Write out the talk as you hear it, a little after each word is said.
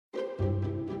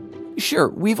Sure,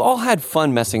 we've all had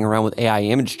fun messing around with AI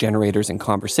image generators and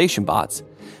conversation bots,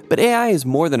 but AI is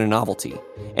more than a novelty,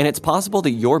 and it's possible that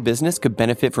your business could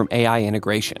benefit from AI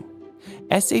integration.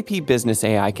 SAP Business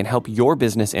AI can help your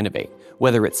business innovate,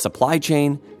 whether it's supply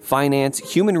chain, finance,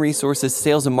 human resources,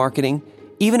 sales and marketing,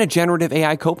 even a generative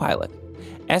AI copilot.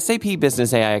 SAP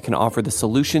Business AI can offer the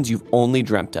solutions you've only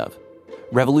dreamt of.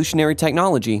 Revolutionary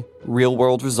technology,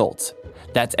 real-world results.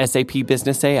 That's SAP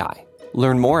Business AI.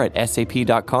 Learn more at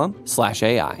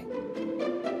sap.com/AI.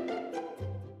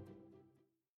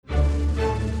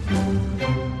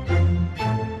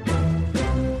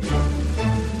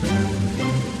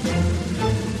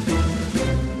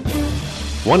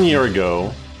 One year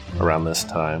ago, around this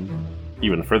time,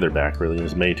 even further back really, it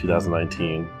was May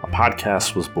 2019, a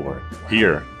podcast was born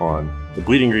here on the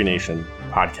Bleeding Green Nation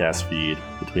podcast feed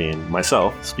between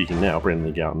myself, speaking now, Brandon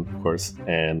Lee Gowton, of course,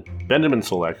 and Benjamin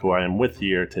Solak, who I am with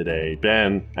here today.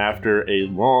 Ben, after a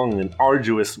long and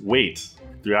arduous wait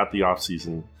throughout the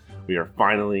off-season, we are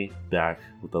finally back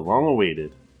with the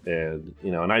long-awaited and,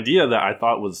 an idea that I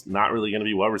thought was not really going to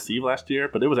be well-received last year,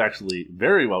 but it was actually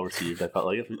very well-received. I felt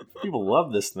like if people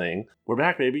love this thing, we're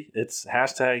back, baby. It's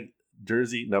hashtag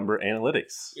jersey number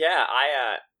analytics. Yeah,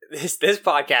 this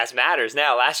podcast matters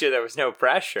now. Last year there was no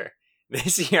pressure.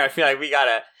 This year I feel like we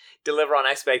gotta deliver on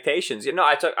expectations.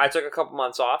 I took a couple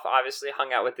months off. Obviously,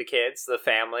 hung out with the kids, the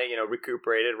family.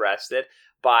 Recuperated, rested.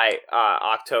 By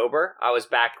October, I was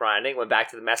back grinding. Went back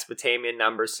to the Mesopotamian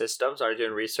number system. Started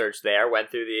doing research there. Went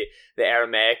through the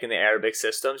Aramaic and the Arabic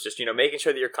systems. Just making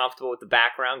sure that you're comfortable with the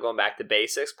background. Going back to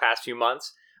basics. Past few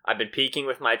months, I've been peaking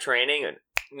with my training and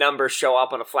numbers show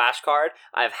up on a flashcard.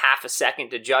 I have half a second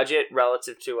to judge it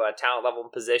relative to a talent level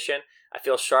and position. I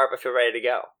feel sharp. I feel ready to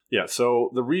go. Yeah,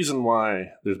 so the reason why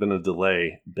there's been a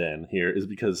delay, Ben, here is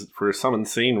because for some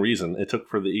insane reason, it took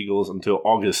for the Eagles until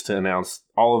August to announce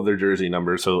all of their jersey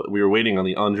numbers. So we were waiting on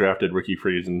the undrafted rookie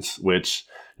free agents, which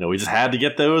we just had to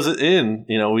get those in.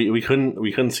 We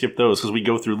couldn't skip those because we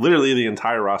go through literally the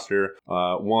entire roster.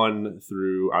 1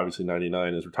 through obviously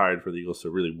 99 is retired for the Eagles, so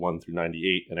really 1 through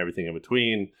 98 and everything in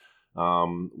between.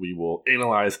 We will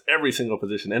analyze every single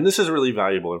position, and this is really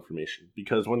valuable information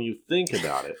because when you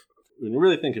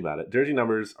really think about it, jersey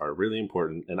numbers are really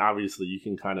important, and obviously you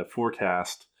can kind of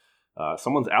forecast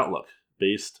someone's outlook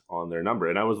based on their number.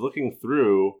 And I was looking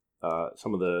through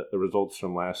some of the results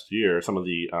from last year, some of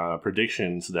the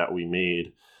predictions that we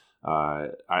made. I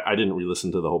didn't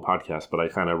re-listen to the whole podcast, but I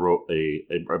kind of wrote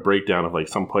a breakdown of like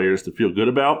some players to feel good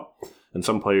about and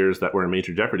some players that were in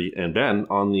major jeopardy. And Ben,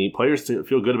 on the players to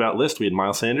feel good about list, we had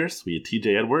Miles Sanders, we had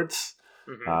TJ Edwards,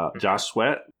 Josh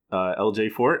Sweat,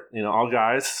 LJ Fort, all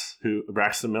guys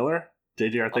Braxton Miller,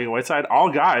 JJ Arcega-Whiteside, all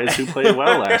guys who played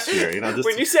well last year.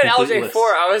 When you said LJ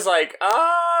Fort, I was like,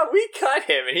 we cut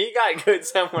him and he got good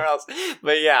somewhere else.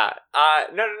 But yeah,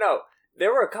 no.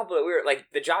 There were a couple that we were like,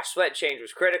 the Josh Sweat change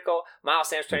was critical. Miles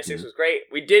Sanders 26 was great.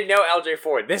 We did know LJ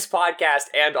Ford. This podcast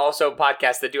and also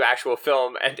podcasts that do actual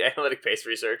film and analytic-based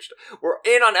research, we're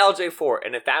in on LJ Ford.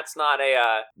 And if that's not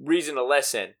a reason to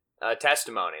listen,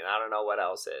 testimony, I don't know what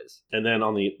else is. And then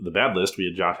on the bad list, we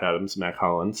had Josh Adams, Matt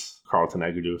Collins, Carlton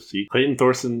Agudosi, Clayton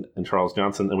Thorson, and Charles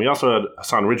Johnson. And we also had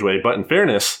Hassan Ridgway. But in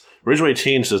fairness, Ridgway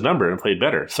changed his number and played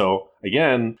better. So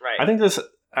again, right. I think this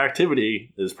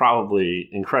activity is probably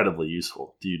incredibly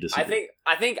useful. Do you disagree?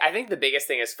 I think the biggest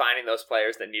thing is finding those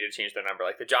players that need to change their number.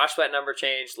 Like the Josh Sweat number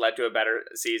change led to a better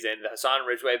season. The Hassan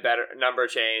Ridgway better number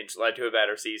change led to a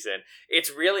better season.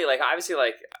 It's really like obviously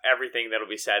like everything that'll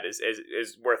be said is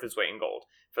worth its weight in gold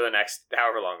for the next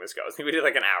however long this goes. I think we did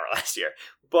like an hour last year,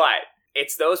 but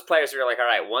it's those players who are like, all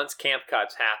right, once camp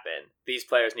cuts happen, these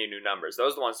players need new numbers.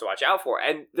 Those are the ones to watch out for,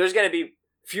 and there's going to be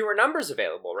fewer numbers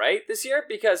available, right, this year?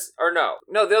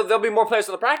 No, there'll be more players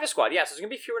on the practice squad. Yeah, so there's going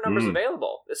to be fewer numbers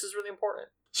available. This is really important.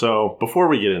 So before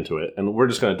we get into it, and we're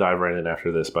just going to dive right in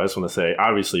after this, but I just want to say,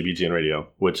 obviously, BGN Radio,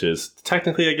 which is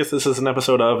technically, I guess this is an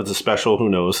episode of, it's a special, who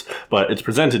knows, but it's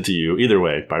presented to you either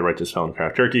way by Righteous Felon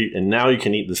Craft Jerky, and now you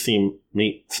can eat the same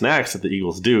meat snacks that the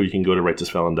Eagles do. You can go to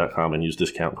righteousfelon.com and use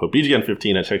discount code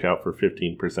BGN15 at checkout for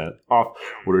 15% off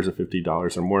orders of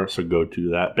 $50 or more, so go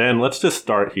do that. Ben, let's just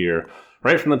start here.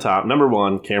 Right from the top, number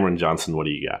 1, Cameron Johnson. What do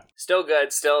you got? Still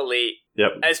good, still elite.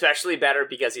 Yep. Especially better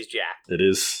because he's jacked. It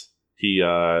is. He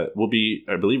will be,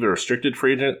 I believe, a restricted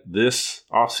free agent this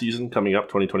offseason coming up,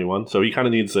 2021. So he kind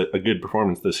of needs a good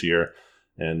performance this year.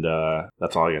 And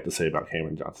that's all I got to say about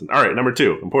Cameron Johnson. All right, number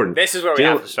 2, important. This is where we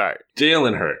have to start.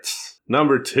 Jalen Hurts,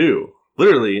 number 2.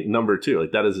 Literally number 2.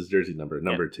 Like, that is his jersey number,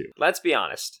 number 2. Let's be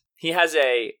honest. He has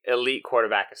a elite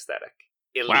quarterback aesthetic.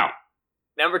 Elite. Wow.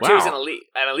 Number 2 is an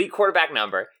elite quarterback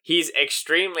number. He's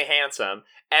extremely handsome,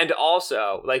 and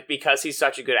also like because he's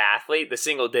such a good athlete, the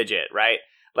single digit, right?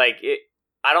 Like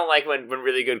I don't like when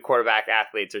really good quarterback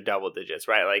athletes are double digits,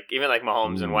 right? Like even like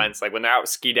Mahomes and Wentz, like when they're out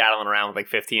ski-daddling around with like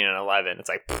 15 and 11, it's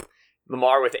like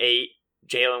Lamar with 8,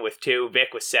 Jalen with 2, Vic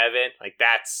with 7. Like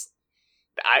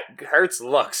Hurts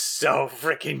looks so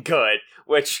freaking good,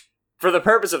 which for the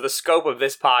purpose of the scope of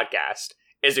this podcast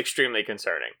is extremely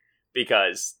concerning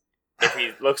because if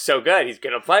he looks so good, he's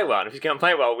going to play well. And if he's going to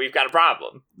play well, we've got a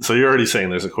problem. So you're already saying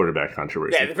there's a quarterback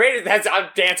controversy. Yeah, I'm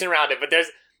dancing around it, but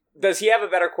does he have a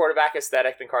better quarterback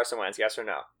aesthetic than Carson Wentz? Yes or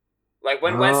no? Like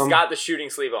when Wentz got the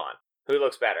shooting sleeve on, who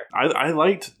looks better? I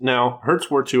liked, now Hurts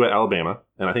wore 2 at Alabama,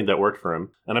 and I think that worked for him.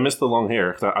 And I missed the long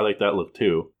hair because I like that look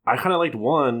too. I kind of liked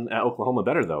 1 at Oklahoma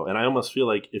better though, and I almost feel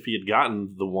like if he had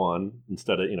gotten the 1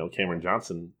 instead of Cameron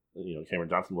Johnson, Cameron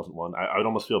Johnson wasn't 1. I would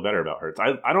almost feel better about Hurts.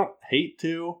 I don't hate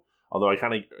 2. Although I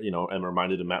kind of, am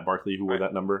reminded of Matt Barkley who wore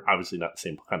that number. Obviously not the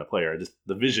same kind of player. Just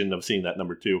the vision of seeing that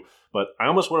number 2. But I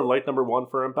almost would have liked number 1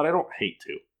 for him, but I don't hate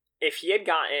 2. If he had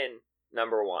gotten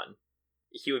number 1,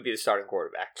 he would be the starting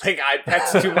quarterback.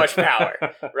 That's too much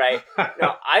power, right?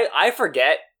 No, I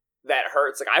forget that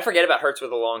Hurts. I forget about Hurts with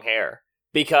the long hair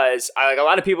because a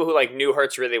lot of people who knew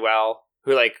Hurts really well,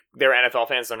 who they're NFL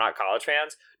fans, they're not college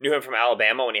fans, knew him from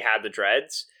Alabama when he had the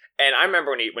dreads. And I remember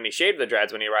when he shaved the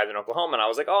dreads when he arrived in Oklahoma, and I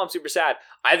was like, oh, I'm super sad.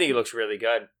 I think he looks really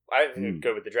good. I think he's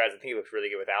good with the dreads. I think he looks really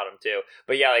good without them, too.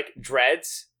 But yeah,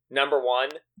 dreads, number 1,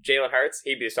 Jalen Hurts,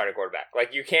 he'd be the starting quarterback.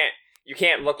 You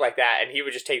can't look like that, and he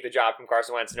would just take the job from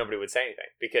Carson Wentz, and nobody would say anything,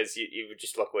 because you would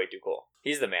just look way too cool.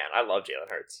 He's the man. I love Jalen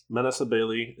Hurts. Manessa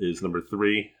Bailey is number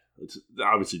 3. It's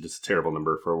obviously just a terrible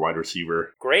number for a wide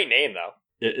receiver. Great name, though.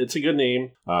 It's a good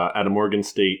name. Out of Morgan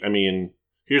State, I mean,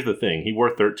 here's the thing. He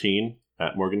wore 13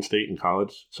 at Morgan State in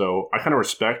college. So I kind of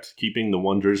respect keeping the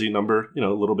 1 jersey number, a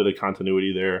little bit of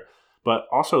continuity there. But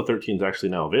also 13 is actually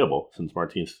now available since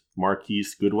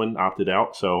Marquise Goodwin opted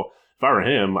out. So if I were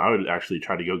him, I would actually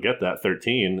try to go get that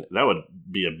 13. That would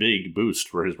be a big boost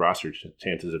for his roster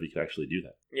chances if he could actually do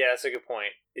that. Yeah, that's a good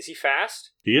point. Is he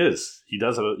fast? He is. He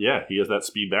does. He has that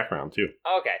speed background too.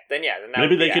 Okay, then yeah. Then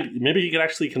maybe he could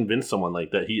actually convince someone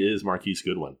that he is Marquise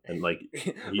Goodwin and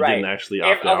he right. didn't actually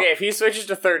opt out. Okay, if he switches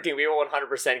to 13, we will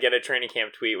 100% get a training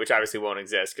camp tweet, which obviously won't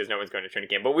exist because no one's going to training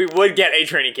camp. But we would get a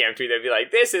training camp tweet that'd be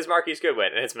like, "This is Marquise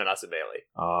Goodwin," and it's Manessa Bailey.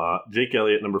 Jake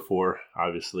Elliott, number 4,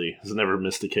 obviously has never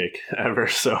missed a kick ever,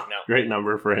 so Great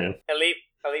number for him. Elite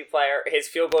player. His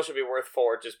field goal should be worth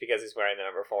 4 just because he's wearing the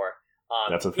number 4.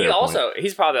 That's a fair point.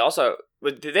 He's probably also.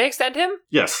 Did they extend him?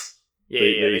 Yes.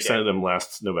 They extended him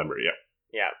last November. Yeah.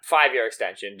 Yeah, 5-year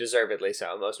extension, deservedly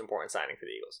so. Most important signing for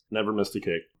the Eagles. Never missed a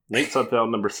kick. Nate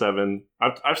Sudfeld, number 7.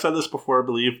 I've said this before, I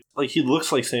believe. He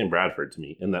looks like Sam Bradford to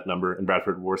me in that number, and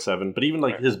Bradford wore 7. But even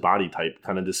his body type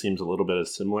kind of just seems a little bit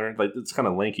similar. It's kind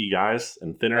of lanky guys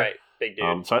and thinner. Right, big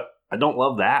dude. So I don't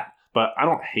love that. But I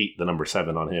don't hate the number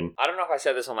 7 on him. I don't know if I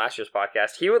said this on last year's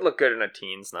podcast. He would look good in a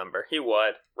teens number. He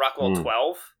would. Rock 12,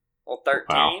 13.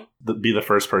 Wow. Be the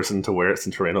first person to wear it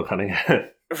since Randall Cunningham.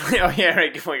 Oh, yeah,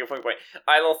 right. Good point. All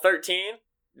right, little 13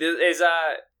 is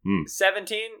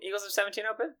 17. Eagles have 17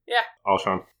 open? Yeah.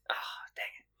 Alshon. Oh,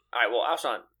 dang it. All right, well,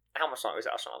 Alshon. How much longer is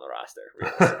Alshon on the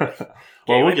roster?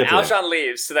 Well, we'll get to Alshon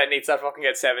leaves so that Nate Sudfeld can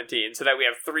get 17, so that we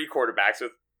have 3 quarterbacks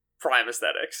with prime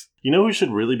aesthetics. You know who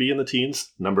should really be in the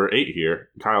teens? Number 8 here,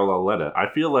 Kyle Lauletta.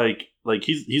 I feel like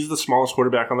he's the smallest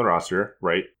quarterback on the roster,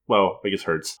 right? Well, I guess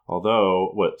Hurts.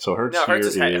 Although, Hurts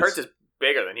is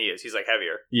bigger than he is. He's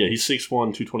heavier. Yeah, he's 6'1",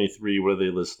 223. What do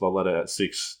they list Lauletta at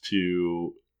 6'2",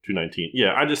 219?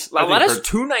 Yeah, Lauletta's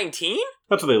 219?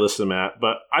 That's what they list him at.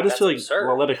 But I just feel like absurd.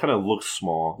 Lauletta kind of looks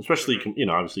small, especially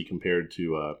obviously compared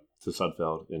to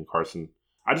Sudfeld and Carson.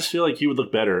 I just feel like he would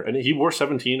look better. And he wore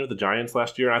 17 with the Giants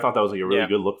last year. And I thought that was a really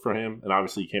good look for him. And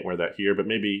obviously you can't wear that here, but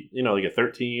maybe, a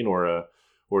 13 or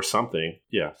something.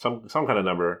 Yeah, some kind of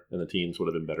number in the teens would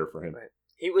have been better for him. Right.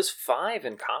 He was 5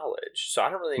 in college, so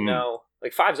I don't really know.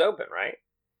 5's open, right?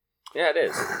 Yeah, it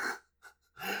is.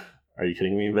 Are you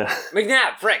kidding me, Ben?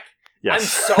 McNabb, Frank. Yes.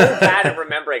 I'm so bad at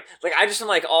remembering. I just am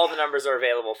all the numbers are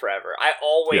available forever. I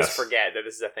always forget that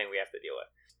this is a thing we have to deal with.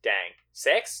 Dang.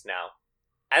 6? No.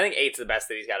 I think 8's the best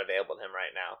that he's got available to him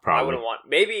right now. Probably. I wouldn't want...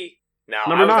 Maybe... No,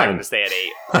 Number 9. I was going to stay at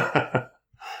 8.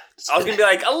 I was going to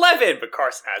be 11, but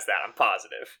Carson has that. I'm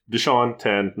positive. Deshaun,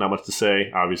 10. Not much to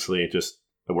say. Obviously, it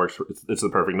works. It's the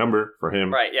perfect number for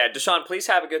him. Right, yeah. Deshaun, please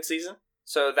have a good season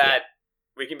so that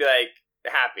we can be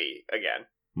happy again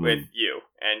with you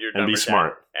and your number and be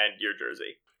smart. And your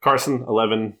jersey. Carson,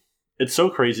 11. It's so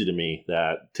crazy to me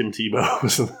that Tim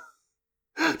Tebow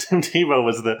Tim Tebow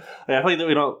was I feel like that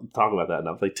we don't talk about that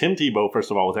enough. Like Tim Tebow,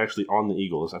 first of all, was actually on the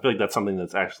Eagles. I feel like that's something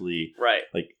that's actually right,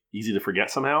 like easy to forget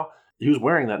somehow. He was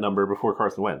wearing that number before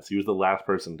Carson Wentz. He was the last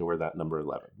person to wear that number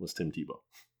 11. Was Tim Tebow.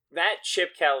 That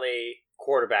Chip Kelly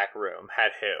quarterback room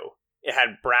had who? It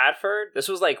had Bradford. This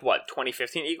was like what,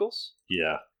 2015 Eagles?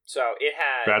 Yeah. So it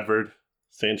had Bradford,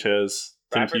 Sanchez,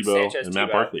 Tim Tebow, and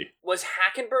Matt Barkley. Was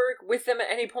Hackenberg with them at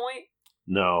any point?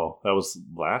 No, that was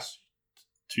last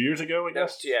 2 years ago, I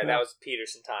guess. That was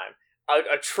Peterson time.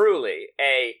 A truly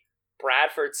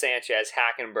Bradford, Sanchez,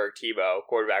 Hackenberg, Tebow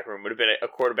quarterback room would have been a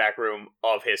quarterback room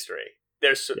of history.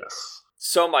 There's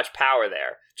so much power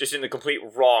there, just in the complete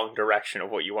wrong direction of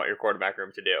what you want your quarterback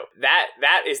room to do.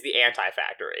 That is the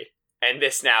anti-factory. And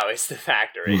this now is the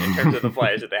factory in terms of the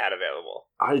players that they had available.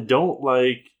 I don't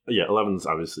like... Yeah, 11 is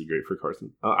obviously great for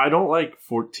Carson. I don't like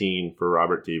 14 for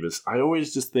Robert Davis. I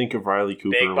always just think of Riley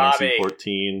Cooper when I see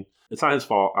 14. It's not his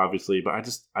fault, obviously, but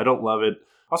I don't love it.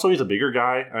 Also, he's a bigger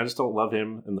guy. I just don't love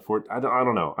him in the 14. I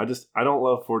don't know. I don't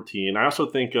love 14. I also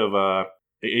think of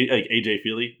like AJ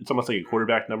Feely. It's almost like a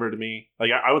quarterback number to me. Like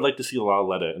I would like to see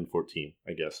Lauletta in 14,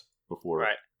 I guess, before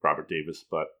Robert Davis.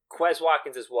 But Quez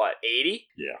Watkins is what, 80?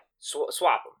 Yeah.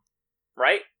 Swap him,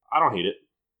 right? I don't hate it.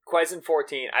 Quez in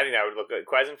 14, I think that would look good.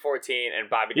 Quez in 14 and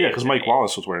Bobby Davis. Yeah, because Mike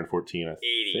Wallace was wearing 14, I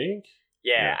 80. think.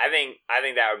 Yeah, I think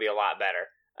that would be a lot better.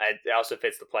 It also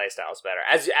fits the play styles better.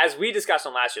 As we discussed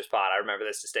on last year's pod, I remember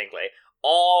this distinctly.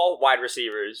 All wide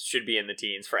receivers should be in the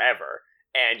teens forever,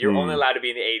 and you're only allowed to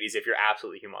be in the 80s if you're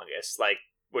absolutely humongous, like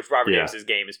which Robert Davis's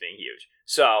game is being huge.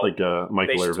 So like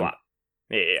Michael Irvin.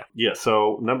 Yeah.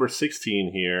 So number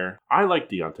 16 here, I like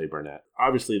Deontay Burnett.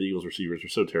 Obviously, the Eagles receivers were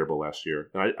so terrible last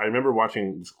year, and I remember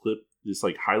watching this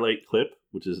like highlight clip,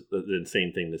 which is an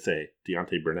insane thing to say.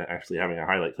 Deontay Burnett actually having a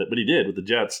highlight clip, but he did with the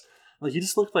Jets. Like, he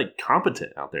just looked like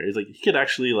competent out there. He's like, he could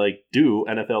actually like do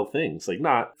NFL things. Like,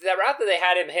 not that route that they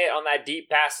had him hit on that deep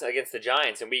pass against the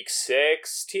Giants in week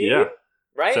 16. Yeah,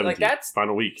 right. 17, like that's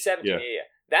final week 17. Yeah.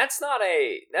 That's not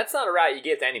a route you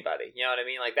give to anybody. You know what I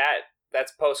mean? Like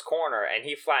that's post corner, and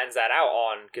he flattens that out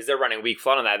on because they're running weak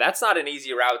flood on that. That's not an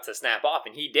easy route to snap off,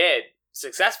 and he did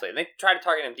successfully. And they tried to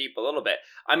target him deep a little bit.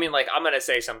 I mean, like, I'm going to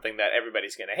say something that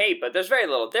everybody's going to hate, but there's very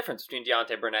little difference between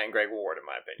Deontay Burnett and Greg Ward, in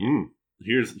my opinion.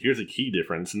 Here's a key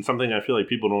difference, and something I feel like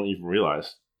people don't even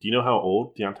realize. Do you know how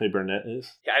old Deontay Burnett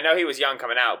is? Yeah, I know he was young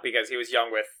coming out because he was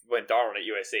young with Darnold at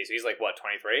USC. So he's like, what,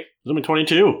 23? He's only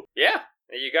 22. Yeah,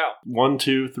 there you go. 1,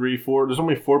 2, 3, 4. There's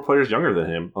only 4 players younger than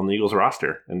him on the Eagles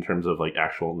roster in terms of like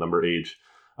actual number age.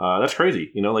 That's crazy.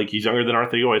 You know, like he's younger than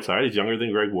Arcega-Whiteside. He's younger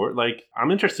than Greg Ward. Like,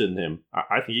 I'm interested in him.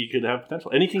 I think he could have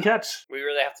potential. And he can catch. We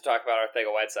really have to talk about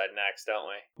Arcega-Whiteside next, don't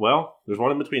we? Well, there's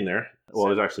one in between there. Well,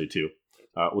 there's actually 2.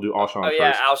 We'll do Alshon first.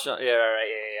 Yeah, Alshon. Yeah, right.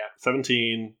 Yeah.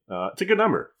 17. It's a good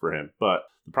number for him. But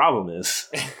the problem is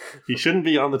he shouldn't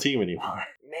be on the team anymore.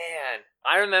 Man,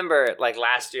 I remember like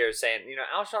last year saying, you know,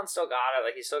 Alshon still got it.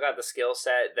 Like, he's still got the skill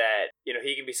set that, you know,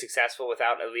 he can be successful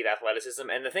without elite athleticism.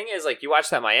 And the thing is, like, you watch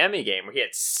that Miami game where he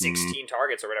had 16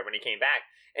 targets or whatever when he came back,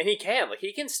 and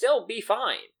he can still be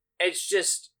fine. It's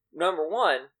just, number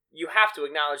one, you have to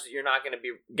acknowledge that you're not going to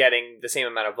be getting the same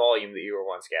amount of volume that you were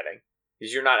once getting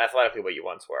because you're not athletically what you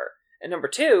once were. And number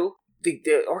two,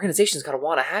 the organization's got to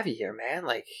want to have you here, man.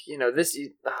 Like, you know,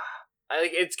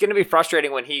 it's going to be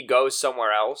frustrating when he goes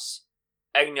somewhere else,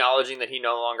 acknowledging that he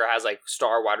no longer has like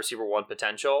star wide receiver 1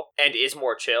 potential and is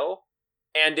more chill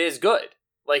and is good.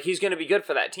 Like, he's going to be good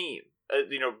for that team,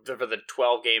 you know, for the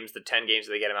 12 games, the 10 games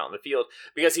that they get him out in the field,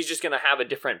 because he's just going to have a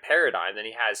different paradigm than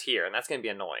he has here. And that's going to be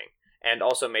annoying. And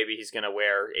also maybe he's going to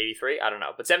wear 83. I don't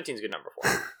know. But 17 is a good number for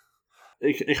him.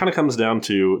 It kind of comes down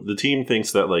to the team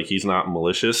thinks that like he's not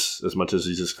malicious as much as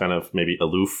he's just kind of maybe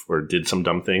aloof or did some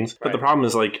dumb things. Right. But the problem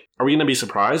is, like, are we going to be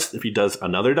surprised if he does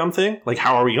another dumb thing? Like,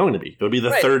 how are we going to be? It would be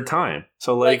the third time.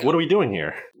 So like, what are we doing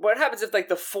here? What happens if like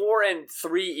the 4 and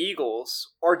 3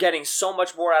 Eagles are getting so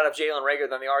much more out of Jalen Reagor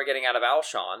than they are getting out of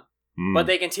Alshon, but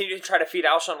they continue to try to feed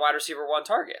Alshon wide receiver 1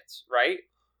 targets, right?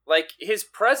 Like, his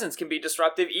presence can be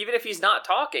disruptive even if he's not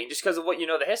talking, just because of what you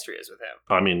know the history is with him.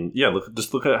 I mean, yeah,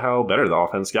 just look at how better the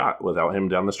offense got without him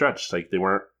down the stretch. Like, they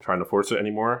weren't trying to force it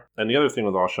anymore. And the other thing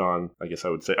with Alshon, I guess I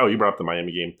would say, you brought up the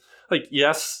Miami game. Like,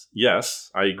 yes,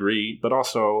 I agree. But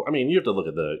also, I mean, you have to look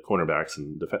at the cornerbacks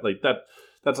and defense. Like,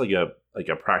 that's like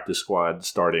a practice squad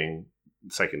starting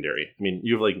secondary. I mean,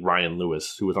 you have like Ryan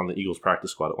Lewis, who was on the Eagles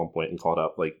practice squad at one point and called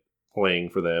up like playing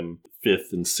for them,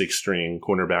 5th and 6th string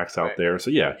cornerbacks out there.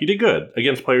 So yeah, he did good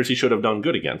against players he should have done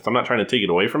good against. I'm not trying to take it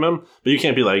away from him, but you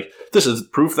can't be like, this is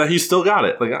proof that he's still got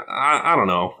it. Like, I don't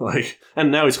know. Like,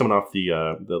 and now he's coming off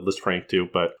the list rank too,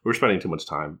 but we're spending too much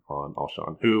time on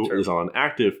Alshon, who is on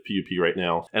active PUP right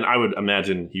now. And I would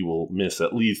imagine he will miss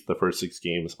at least the first 6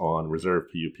 games on reserve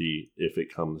PUP if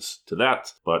it comes to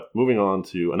that. But moving on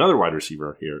to another wide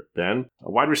receiver here, Ben, a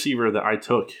wide receiver that I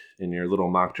took in your little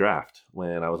mock draft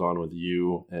when I was on with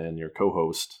you and your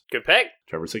co-host. Good pick.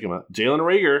 Trevor Sikkema. Jalen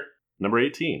Reagor, number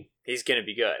 18. He's going to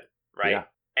be good, right? Yeah.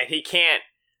 And he can't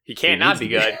not be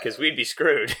good because we'd be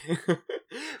screwed.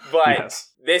 But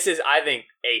this is, I think,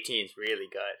 18 is really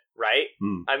good, right?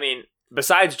 I mean,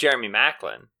 besides Jeremy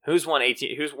Maclin, who's worn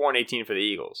 18 for the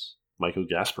Eagles? Michael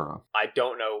Gasperon. I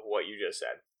don't know what you just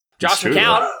said. Josh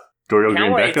McCown. Dorial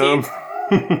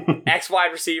Green-Beckham.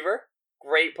 Ex-wide receiver.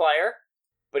 Great player.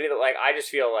 But I just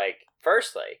feel like,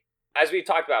 firstly, as we've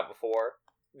talked about before,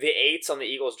 the 8s on the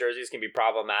Eagles jerseys can be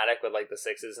problematic with like the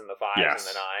 6s and the 5s and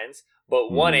the 9s.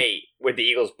 But 1-8 with the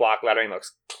Eagles block lettering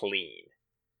looks clean.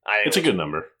 It's a good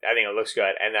number. I think it looks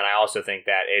good. And then I also think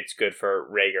that it's good for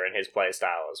Reagor and his play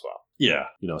style as well. Yeah.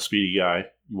 Speedy guy.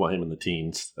 You want him in the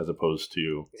teens as opposed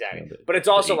to... Exactly. But it's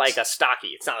also like a stocky.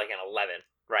 It's not like an 11,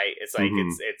 right? It's like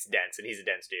it's dense, and he's a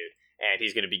dense dude. And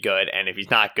he's going to be good. And if he's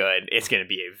not good, it's going to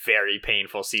be a very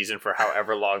painful season for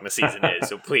however long the season is.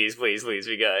 So please, please, please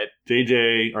be good.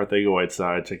 JJ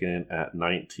Arcega-Whiteside checking in at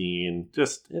 19.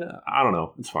 Just, I don't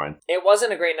know. It's fine. It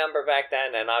wasn't a great number back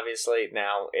then. And obviously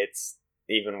now it's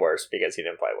even worse because he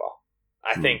didn't play well.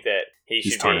 I think that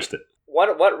he's tarnished it.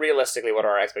 What realistically, what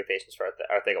are our expectations for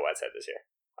Arcega-Whiteside this year?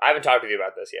 I haven't talked with you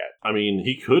about this yet. I mean,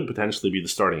 he could potentially be the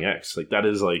starting X. Like, that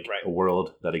is like a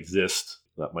world that exists.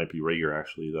 That might be Reagor,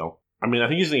 actually, though. I mean, I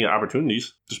think he's going to get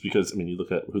opportunities just because, you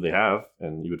look at who they have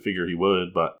and you would figure he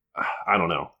would, but I don't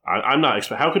know. I'm not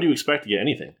how could you expect to get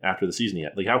anything after the season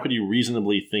yet? Like, how could you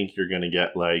reasonably think you're going to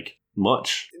get, like,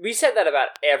 much? We said that about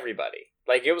everybody.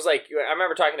 Like, it was like, I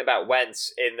remember talking about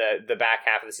Wentz in the back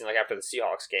half of the season, like after the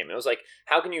Seahawks game. It was like,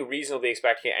 how can you reasonably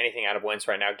expect to get anything out of Wentz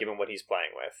right now, given what he's playing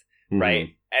with, right?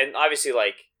 And obviously,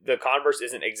 like, the converse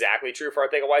isn't exactly true for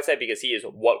Arcega-Whiteside because he is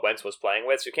what Wentz was playing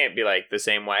with, so it can't be, like, the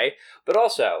same way. But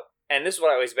also, and this is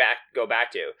what I always go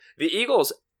back to, the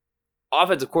Eagles'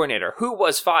 offensive coordinator, who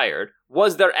was fired,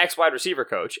 was their ex-wide receiver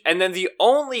coach, and then the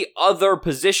only other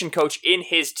position coach in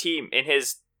his team, in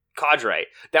his cadre,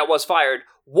 that was fired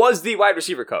was the wide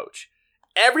receiver coach.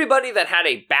 Everybody that had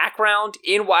a background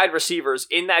in wide receivers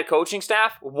in that coaching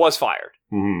staff was fired.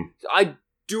 I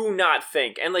do not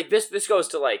think, and like this goes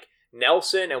to like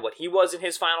Nelson and what he was in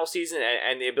his final season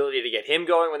and the ability to get him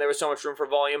going when there was so much room for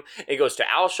volume. It goes to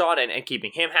Alshon and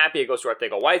keeping him happy. It goes to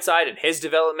Arcega-Whiteside and his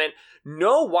development.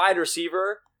 No wide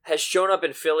receiver has shown up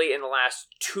in Philly in the last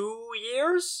 2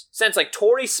 years since like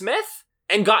Torrey Smith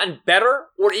and gotten better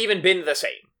or even been the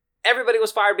same. Everybody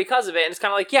was fired because of it, and it's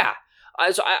kind of like,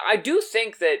 so I do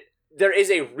think that there is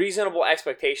a reasonable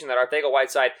expectation that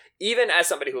Arcega-Whiteside, even as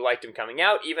somebody who liked him coming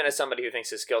out, even as somebody who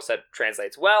thinks his skill set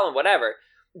translates well and whatever,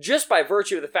 just by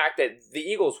virtue of the fact that the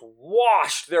Eagles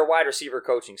washed their wide receiver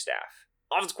coaching staff,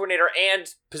 offensive coordinator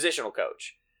and positional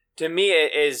coach, to me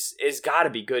is got to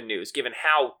be good news, given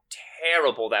how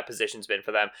terrible that position's been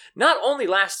for them. Not only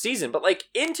last season, but like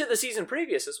into the season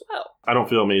previous as well. I don't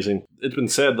feel amazing. It's been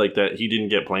said like that he didn't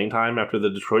get playing time after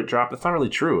the Detroit drop. That's not really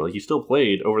true. Like he still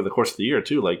played over the course of the year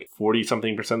too, like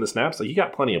 40-something% of the snaps. Like he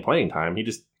got plenty of playing time. He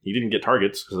didn't get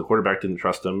targets because the quarterback didn't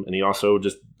trust him, and he also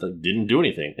just didn't do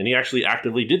anything. And he actually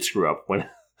actively did screw up when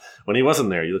he wasn't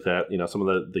there. You look at some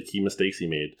of the key mistakes he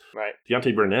made. Right.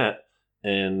 Deontay Burnett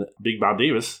and Big Bob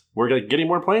Davis were getting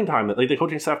more playing time. Like the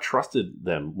coaching staff trusted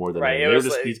them more than they were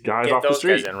just like, these guys off the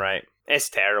street. Right. It's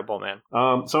terrible, man.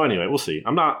 So anyway, we'll see.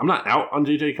 I'm not out on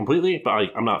JJ completely, but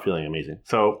I'm not feeling amazing.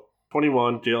 So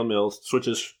 21, Jalen Mills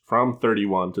switches from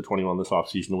 31 to 21 this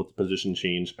offseason with the position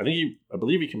change. I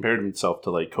believe he compared himself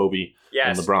to like Kobe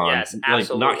and LeBron. Yes,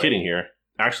 absolutely. Like not kidding here.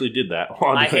 Actually did that.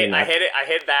 I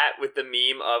hit that with the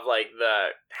meme of like the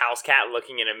house cat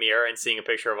looking in a mirror and seeing a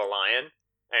picture of a lion.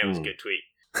 And it was a good tweet.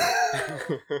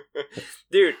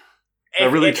 Dude.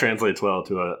 That really translates well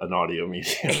to an audio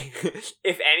medium.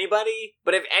 If any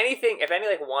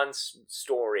like one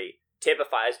story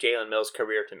typifies Jalen Mills'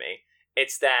 career to me,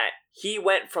 it's that he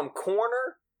went from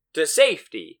corner to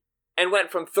safety and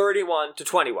went from 31 to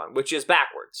 21, which is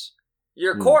backwards.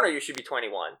 You're a corner, you should be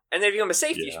 21. And then if you become a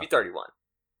safety, you should be 31.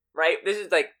 Right? This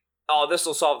is like, oh, this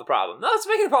will solve the problem. No, it's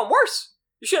making the problem worse.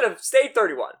 You should have stayed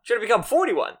 31. Should have become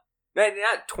 41.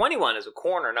 Not 21 is a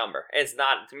corner number. It's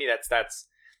not, to me, that's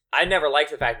I never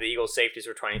liked the fact that the Eagles' safeties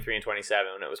were 23 and 27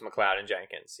 when it was McLeod and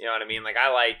Jenkins. You know what I mean? Like,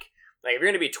 I like Like, if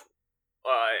you're going to be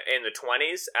in the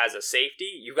 20s as a safety,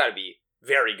 you've got to be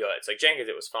very good. It's like Jenkins,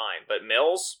 it was fine. But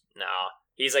Mills, no.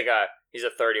 He's a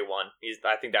 31.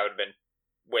 I think that would have been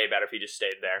way better if he just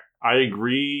stayed there. I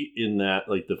agree in that,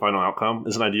 like, the final outcome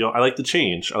isn't ideal. I like the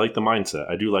change. I like the mindset.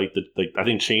 I do like I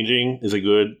think changing is a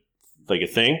good, like, a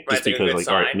thing. Right, just because, like,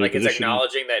 all right, like, position. It's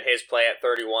acknowledging that his play at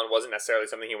 31 wasn't necessarily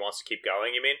something he wants to keep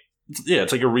going, you mean? Yeah,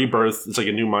 it's like a rebirth. It's like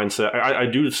a new mindset. I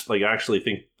do just, like, actually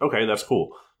think, okay, that's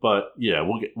cool. But yeah,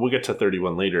 we'll get to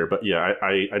 31 later. But yeah,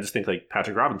 I just think, like,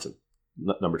 Patrick Robinson,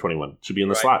 number 21, should be in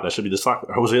the slot. That should be the slot.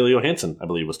 Rogelio Hansen, I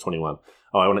believe, was 21.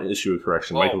 Oh, I want to issue a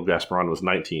correction. Michael Gasparon was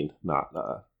 19, not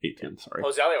 18. Sorry.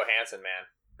 Rogelio Hansen, man,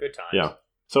 good times. Yeah.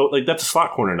 So, like, that's a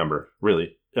slot corner number,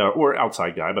 really, or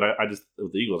outside guy. But I just,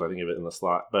 with the Eagles, I think of it in the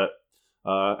slot. But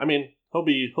I mean, he'll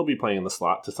be playing in the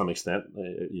slot to some extent,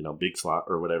 big slot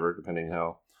or whatever, depending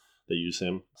how they use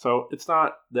him. So it's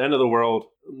not the end of the world.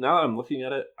 Now that I'm looking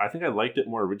at it, I think I liked it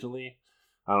more originally.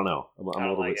 I don't know. I'm a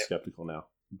little bit skeptical now.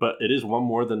 But it is one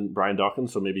more than Brian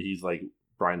Dawkins, so maybe he's like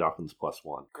Brian Dawkins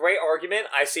 +1. Great argument.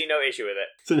 I see no issue with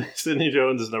it. Sidney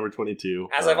Jones is number 22.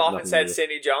 As I've often said,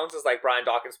 Sidney Jones is like Brian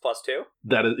Dawkins +2.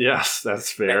 That is, yes, that's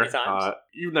fair. Many times.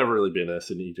 You've never really been a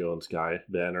Sidney Jones guy,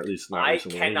 Ben, or at least not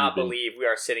recently. I cannot believe we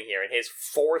are sitting here in his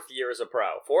 4th year as a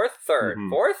pro. 4th? 3rd?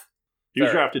 Mm-hmm. 4th? He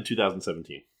was drafted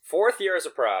 2017. 4th year as a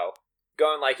pro.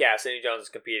 Going like, yeah, Sidney Jones is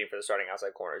competing for the starting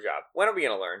outside corner job. When are we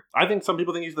going to learn? I think some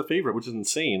people think he's the favorite, which is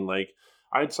insane. Like,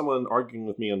 I had someone arguing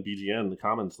with me on BGN in the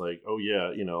comments like, oh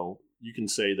yeah, you can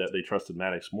say that they trusted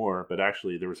Maddox more, but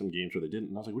actually there were some games where they didn't.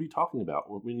 And I was like, what are you talking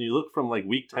about? When you look from like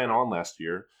week 10 on last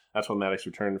year, that's when Maddox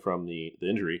returned from the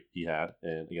injury he had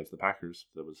and against the Packers.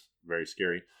 That was very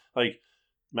scary. Like,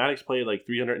 Maddox played like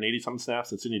 380 something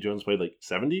snaps and Sidney Jones played like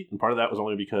 70. And part of that was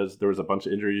only because there was a bunch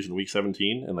of injuries in week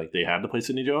 17 and like they had to play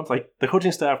Sidney Jones. Like, the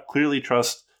coaching staff clearly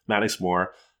trusts Maddox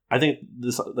more. I think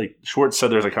this, like, Schwartz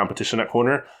said there's a competition at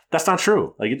corner. That's not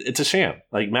true. Like, it's a sham.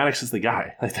 Like, Maddox is the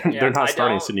guy. Like, they're not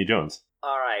starting Sidney Jones.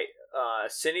 All right.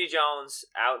 Sidney Jones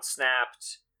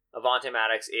outsnapped Avonte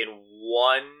Maddox in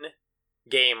one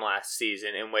game last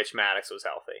season in which Maddox was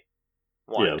healthy.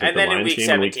 One. Yeah, and then in week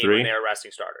 17 when they were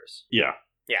resting starters. Yeah.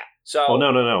 Yeah. So.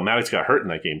 Well, no. Maddox got hurt in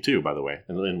that game too, by the way,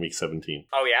 in week 17.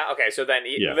 Oh, yeah? Okay, so then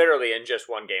literally in just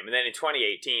one game. And then in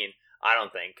 2018, I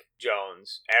don't think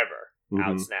Jones ever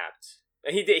outsnapped.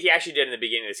 He actually did in the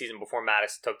beginning of the season before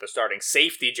Maddox took the starting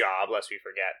safety job, lest we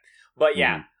forget. But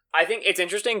yeah, I think it's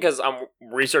interesting because I'm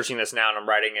researching this now and I'm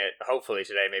writing it hopefully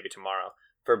today, maybe tomorrow,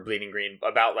 for Bleeding Green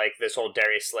about like this whole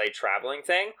Darius Slay traveling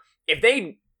thing. If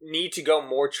they need to go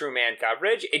more true man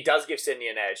coverage, it does give Sidney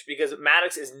an edge because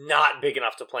Maddox is not big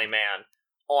enough to play man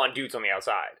on dudes on the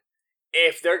outside.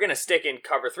 If they're going to stick in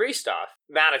cover 3 stuff,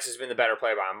 Maddox has been the better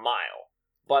player by a mile.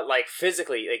 But like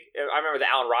physically, like I remember the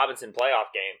Allen Robinson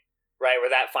playoff game, right, where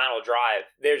that final drive,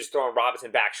 they're just throwing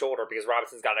Robinson back shoulder because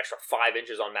Robinson's got an extra 5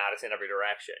 inches on Maddox in every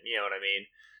direction. You know what I mean?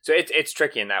 So it's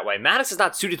tricky in that way. Maddox is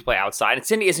not suited to play outside, and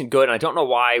Sidney isn't good, and I don't know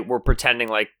why we're pretending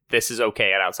like this is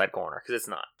okay at outside corner, because it's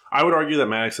not. I would argue that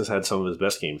Maddox has had some of his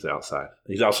best games outside.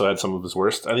 He's also had some of his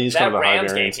worst. I think he's kind of a high variance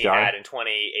guy. That Rams game he had in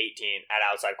 2018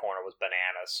 at outside corner was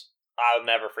bananas. I'll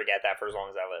never forget that for as long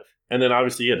as I live. And then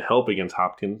obviously he had help against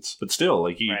Hopkins, but still,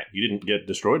 like he didn't get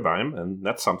destroyed by him, and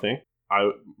that's something.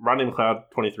 Rodney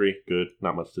McLeod, 23, good.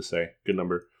 Not much to say. Good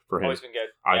number for him. Always been good.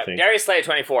 I think. Darius Slay,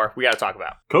 24. We got to talk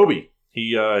about Kobe.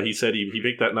 He said he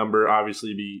picked that number.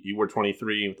 Obviously, he wore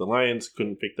 23 with the Lions.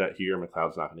 Couldn't pick that here.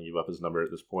 McLeod's not going to give up his number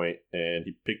at this point. And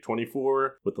he picked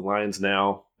 24 with the Lions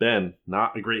now. Ben,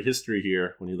 not a great history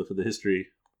here when you look at the history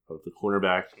of the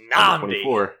cornerback.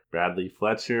 24. Bradley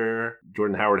Fletcher.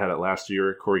 Jordan Howard had it last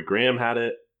year. Corey Graham had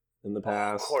it in the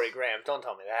past. Corey Graham, don't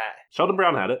tell me that. Sheldon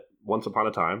Brown had it once upon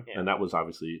a time. Yeah. And that was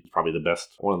obviously probably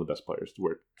one of the best players to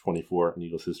wear 24 in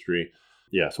Eagles history.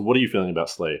 Yeah, so what are you feeling about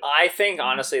Slay? I think,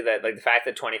 honestly, that like the fact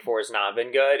that 24 has not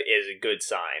been good is a good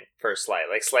sign for Slay.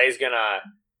 Like, Slay's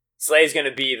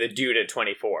gonna be the dude at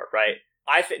 24, right?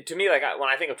 To me, like, when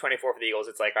I think of 24 for the Eagles,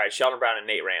 it's like, all right, Sheldon Brown and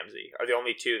Nate Ramsey are the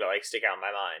only two that, like, stick out in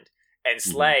my mind. And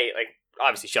Slay, like,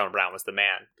 obviously Sheldon Brown was the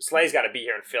man. Slay's got to be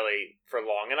here in Philly for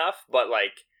long enough, but,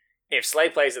 like, if Slay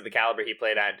plays at the caliber he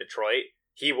played at in Detroit,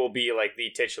 he will be, like, the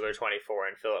titular 24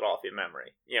 in Philadelphia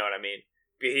memory. You know what I mean?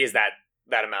 He is that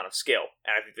amount of skill,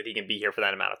 and I think that he can be here for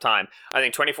that amount of time. I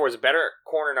think 24 is a better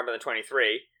corner number than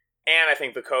 23, and I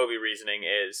think the Kobe reasoning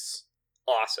is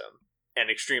awesome and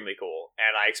extremely cool,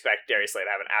 and I expect Darius Slay to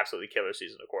have an absolutely killer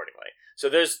season accordingly. So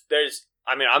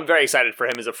I'm very excited for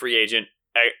him as a free agent,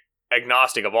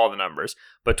 agnostic of all the numbers,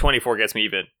 but 24 gets me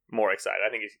even more excited. I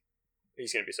think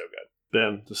he's going to be so good.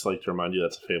 Ben, just like to remind you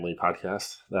that's a family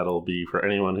podcast. That'll be for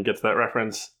anyone who gets that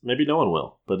reference. Maybe no one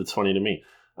will, but it's funny to me.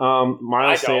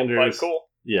 Miles Sanders. But cool.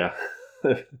 Yeah.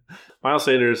 Miles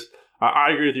Sanders.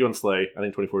 I agree with you on Slay. I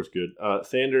think 24 is good.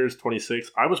 Sanders,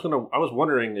 26. I was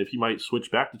wondering if he might switch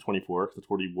back to 24 because that's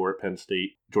what he wore at Penn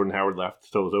State. Jordan Howard left,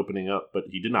 so it was opening up, but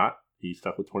he did not. He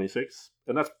stuck with 26,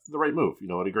 and that's the right move. You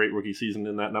know, had a great rookie season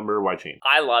in that number. Why change?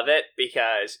 I love it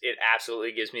because it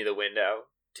absolutely gives me the window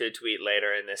to tweet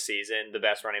later in this season the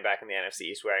best running back in the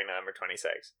NFC East wearing the number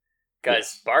 26.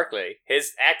 Because Barkley,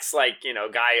 his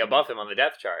guy above him on the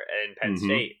depth chart in Penn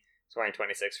State, is wearing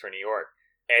 26 for New York.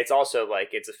 It's also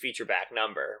it's a feature back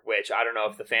number, which I don't know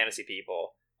if the fantasy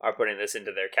people are putting this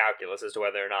into their calculus as to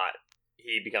whether or not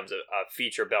he becomes a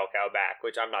feature bell cow back,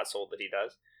 which I'm not sold that he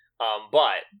does.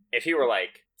 But if he were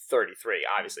 33,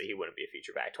 obviously he wouldn't be a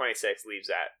feature back. 26 leaves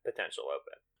that potential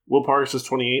open. Will Parks is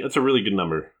 28. That's a really good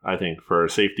number, I think, for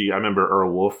safety. I remember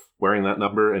Earl Wolf wearing that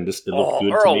number, and just it looked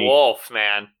good to me. Earl Wolf,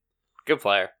 man. Good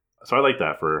player. So I like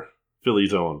that for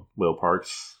Philly's own Will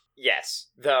Parks. Yes.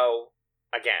 Though,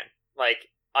 again,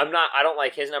 I don't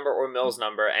like his number or Mills'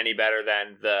 number any better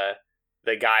than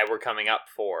the guy we're coming up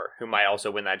for, who might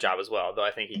also win that job as well, though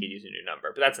I think he could use a new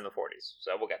number. But that's in the 40s,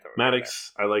 so we'll get there.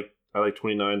 Maddox, I like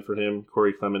 29 for him.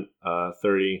 Corey Clement,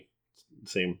 30.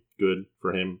 Same, good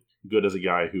for him. Good as a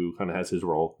guy who kind of has his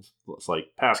role. It's like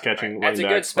pass catching. Right. That's a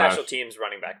good special teams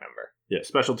running back number. Yeah,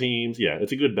 special teams. Yeah,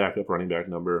 it's a good backup running back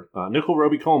number. Nickel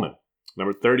Roby Coleman,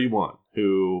 number 31,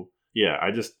 who,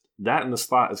 that in the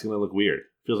slot is going to look weird.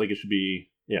 Feels like it should be,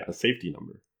 a safety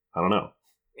number. I don't know.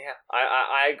 Yeah,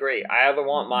 I agree. I either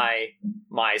want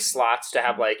my slots to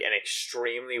have an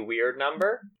extremely weird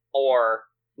number or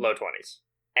low 20s.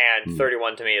 And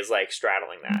 31 to me is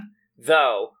straddling that.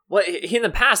 Though, in the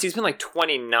past, he's been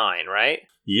 29, right?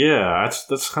 Yeah,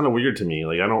 that's kind of weird to me.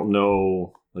 I don't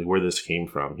know where this came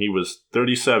from. He was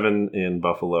 37 in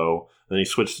Buffalo, then he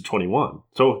switched to 21.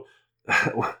 So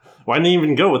why didn't he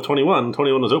even go with 21?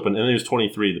 21 was open, and then he was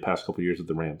 23 the past couple of years with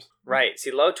the Rams. Right.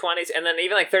 See, low 20s, and then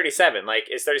even 37.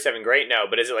 Is 37 great? No,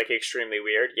 but is it extremely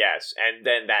weird? Yes. And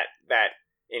then that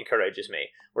encourages me.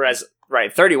 Whereas,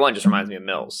 31 just reminds me of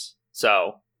Mills.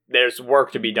 So there's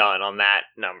work to be done on that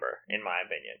number, in my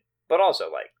opinion. But also,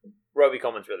 Roby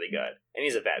Coleman's really good, and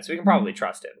he's a vet, so we can probably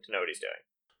trust him to know what he's doing.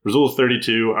 Rasul's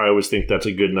 32. I always think that's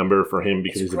a good number for him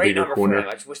because he's a bigger corner. For him.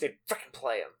 I just wish they'd freaking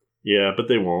play him. Yeah, but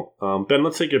they won't. Ben,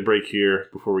 let's take a break here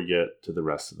before we get to the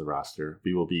rest of the roster.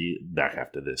 We will be back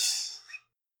after this.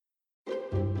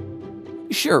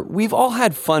 Sure, we've all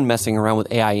had fun messing around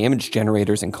with AI image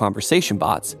generators and conversation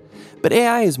bots, but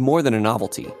AI is more than a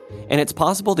novelty, and it's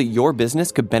possible that your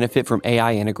business could benefit from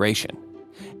AI integration.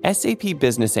 SAP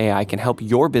Business AI can help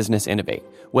your business innovate,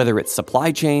 whether it's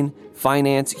supply chain,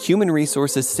 finance, human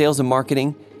resources, sales and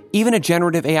marketing, even a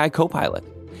generative AI copilot.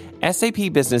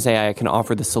 SAP Business AI can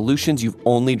offer the solutions you've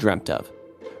only dreamt of.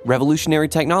 Revolutionary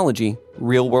technology,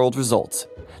 real-world results.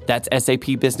 That's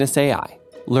SAP Business AI.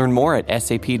 Learn more at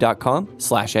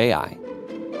sap.com/AI.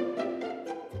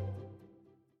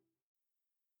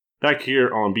 Back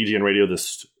here on BGN Radio,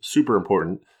 this super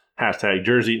important hashtag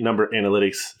jersey number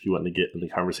analytics. If you want to get in the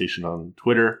conversation on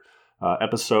Twitter,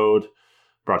 episode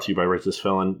brought to you by Righteous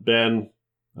Felon. Ben,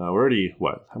 we're already,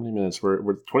 how many minutes?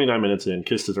 We're 29 minutes in.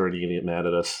 Kist is already going to get mad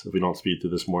at us if we don't speed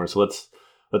through this more. So let's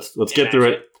get through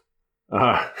it.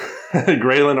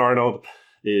 Graylin Arnold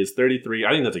is 33. I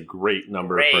think that's a great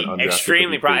number for an undrafted.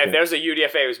 Extremely proud. If there's a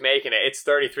UDFA who's making it, it's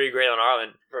 33 Graylin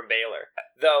Arnold from Baylor.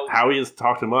 Though Howie has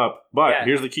talked him up. But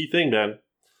here's the key thing, Ben.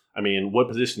 I mean, what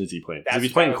position is he playing? If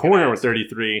he's playing corner with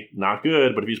 33, not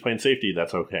good. But if he's playing safety,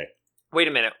 that's okay. Wait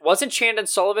a minute. Wasn't Chandon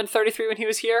Sullivan 33 when he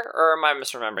was here? Or am I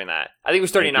misremembering that? I think he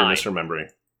was 39. You're misremembering.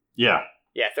 Yeah.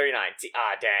 Yeah, 39.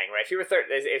 Dang. Right. If you were 30,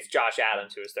 it's Josh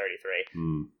Adams who was 33.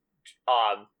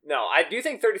 No, I do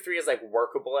think 33 is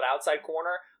workable at outside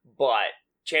corner, but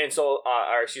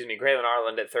Graylin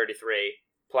Arnold at 33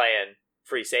 playing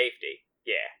free safety.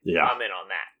 Yeah. I'm in on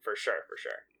that for sure.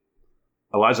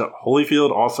 Elijah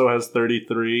Holyfield also has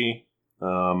 33.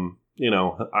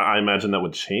 I imagine that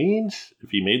would change if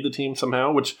he made the team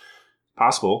somehow, which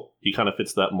possible. He kind of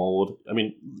fits that mold. I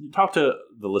mean, talk to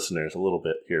the listeners a little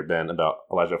bit here, Ben, about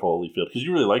Elijah Holyfield, because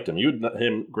you really liked him. You had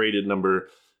him graded number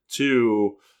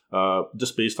 2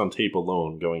 just based on tape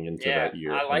alone going into that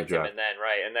year. I liked him, and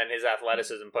then his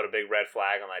athleticism put a big red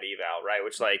flag on that eval, right?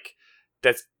 Which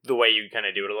that's the way you kind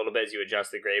of do it a little bit, is you adjust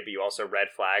the grade, but you also red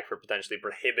flag for potentially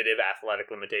prohibitive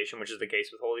athletic limitation, which is the case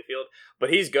with Holyfield.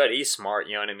 But he's good. He's smart.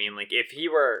 You know what I mean? If he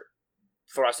were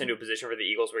thrust into a position for the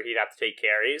Eagles where he'd have to take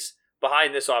carries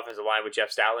behind this offensive line with Jeff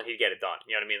Stoutland, he'd get it done.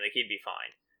 You know what I mean? He'd be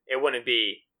fine. It wouldn't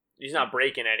be,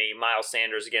 breaking any Miles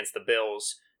Sanders against the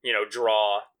Bills,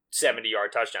 draw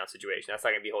 70-yard touchdown situation. That's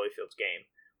not going to be Holyfield's game.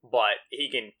 But he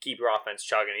can keep your offense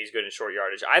chugging. He's good in short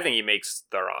yardage. I think he makes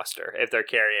the roster if they're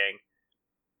carrying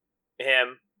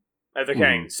him. If they're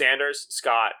carrying Sanders,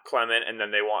 Scott, Clement, and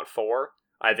then they want 4,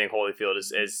 I think Holyfield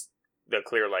is the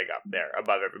clear leg up there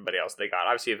above everybody else they got.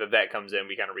 Obviously, if a vet comes in,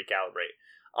 we kind of recalibrate.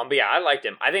 But yeah, I liked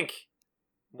him. I think,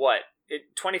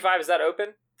 25, is that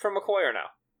open for McCoy or no?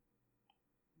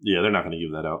 Yeah, they're not going to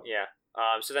give that out. Yeah.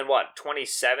 So then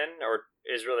 27 or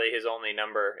is really his only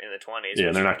number in the 20s?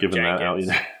 Yeah, they're not giving that out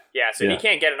either. Yeah, so he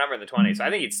can't get a number in the 20s. So I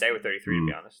think he'd stay with 33 to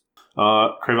be honest.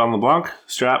 Crayvon LeBlanc,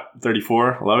 strap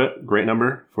 34. Love it. Great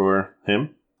number for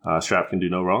him. Strap can do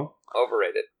no wrong.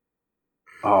 Overrated.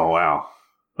 Oh, wow.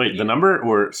 Wait, the number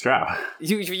or strap?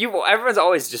 Everyone's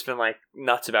always just been like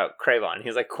nuts about Crayvon.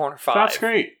 He's like corner 5. That's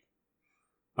great.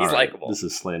 He's likable. This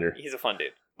is slander. He's a fun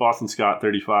dude. Boston Scott,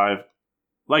 35.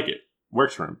 Like it.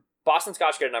 Works for him. Boston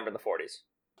Scott should get a number in the 40s.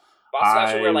 Boston Scott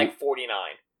should wear like 49.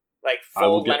 Like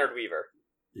full Leonard Weaver.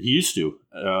 He used to.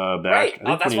 Back. Right.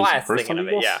 That's why I was thinking of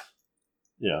it. Yeah.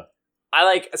 Yeah. I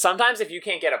like, sometimes if you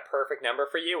can't get a perfect number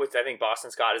for you, which I think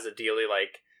Boston Scott is ideally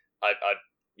like a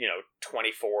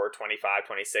 24, 25,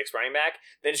 26 running back,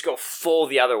 then just go full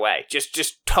the other way.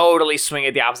 Just totally swing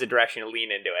it the opposite direction and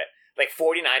lean into it. Like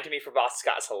 49 to me for Boston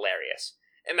Scott is hilarious.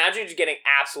 Imagine just getting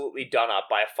absolutely done up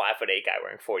by a 5'8" guy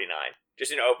wearing 49.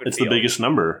 Just in an open field. It's the biggest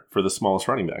number for the smallest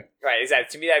running back. Right,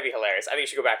 exactly. To me, that'd be hilarious. I think you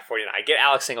should go back to 49. Get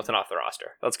Alex Singleton off the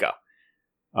roster. Let's go.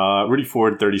 Rudy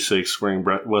Ford, 36, wearing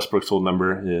Westbrook's old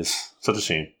number is such a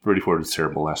shame. Rudy Ford was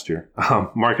terrible last year.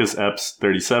 Marcus Epps,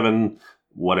 37,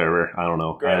 whatever. I don't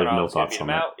know. I have no thoughts on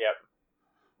that.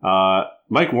 Yep.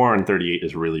 Mike Warren, 38,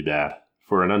 is really bad.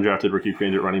 For an undrafted rookie free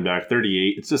agent running back,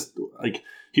 38, it's just like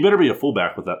he better be a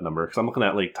fullback with that number because I'm looking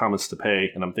at like Thomas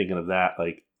Tapeh and I'm thinking of that.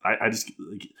 Like I just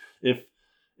like,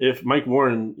 if Mike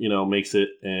Warren makes it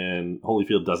and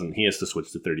Holyfield doesn't, he has to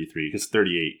switch to 33 because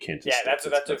 38 can't. Just that's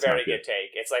a very good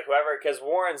take. It's like whoever, because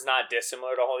Warren's not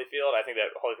dissimilar to Holyfield. I think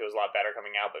that Holyfield's a lot better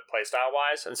coming out, but play style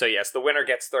wise, and so yes, the winner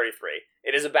gets 33.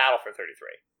 It is a battle for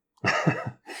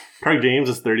 33. Craig James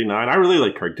is 39. I really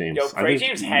like Craig James. Craig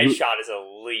James' headshot is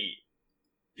elite.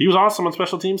 He was awesome on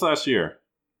special teams last year.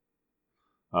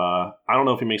 I don't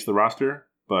know if he makes the roster,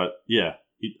 but yeah.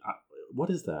 What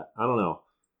is that? I don't know.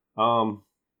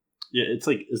 Yeah, it's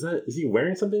like, is he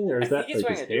wearing something or is that he's like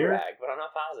wearing his a do-rag, but I'm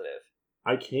not positive.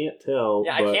 I can't tell.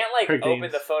 Yeah, I can't like open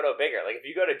the photo bigger. Like if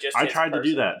you go to just I tried to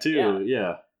do that too.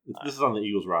 Yeah. This is on the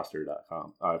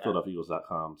EaglesRoster.com.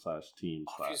 PhiladelphiaEagles.com/teams.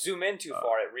 If you zoom in too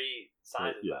far, it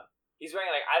re-signs them. He's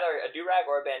wearing like either a do-rag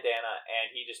or a bandana,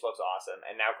 and he just looks awesome.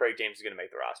 And now Craig James is going to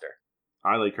make the roster.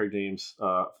 I like Craig James.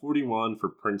 41 for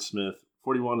Prince Smith.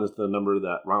 41 is the number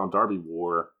that Ronald Darby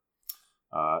wore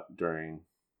during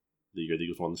the year the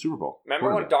Eagles won the Super Bowl.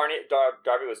 Remember when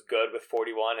Darby was good with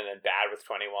 41 and then bad with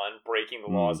 21, breaking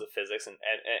the laws of physics and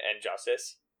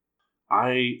justice?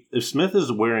 If Smith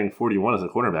is wearing 41 as a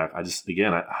cornerback, I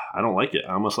don't like it.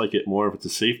 I almost like it more if it's a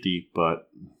safety, but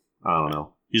I don't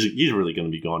know. He's really going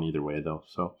to be gone either way, though.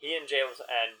 So he and James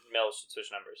and Mills should switch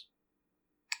numbers.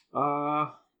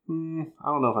 I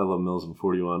don't know if I love Mills in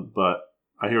 41, but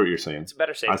I hear what you're saying. It's a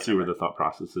better safety. I see where the thought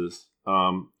process is.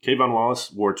 Kayvon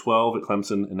Wallace wore 12 at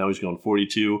Clemson, and now he's going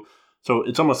 42. So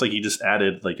it's almost like he just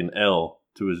added like an L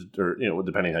to his, or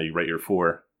depending how you rate your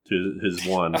 4 to his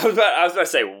 1. I was about to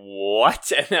say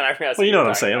what, and then I realized. Well, you know what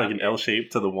I'm saying, like an L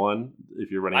shape to the 1, if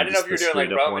you're running. I didn't know if you were doing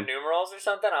like Roman one. numerals or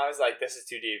something. I was like, this is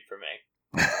too deep for me.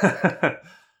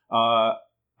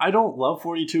 I don't love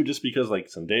 42 just because like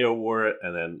Sandeo wore it,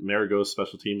 and then Marigo's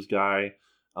special teams guy.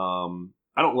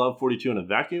 I don't love 42 in a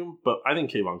vacuum, but I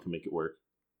think Kayvon can make it work.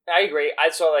 I agree. I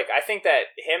think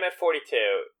that him at 42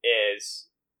 is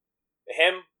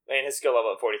him and his skill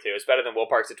level at 42 is better than Will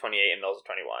Parks at 28 and Mills at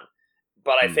 21.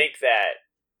 But I think that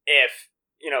if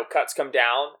cuts come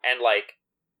down and like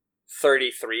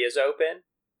 33 is open,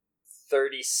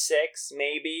 36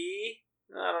 maybe.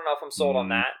 I don't know if I'm sold on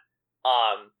that.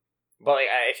 But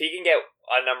like, if he can get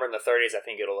a number in the 30s, I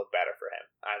think it'll look better for him.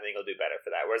 I think he'll do better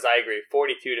for that. Whereas I agree,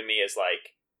 42 to me is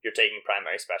like you're taking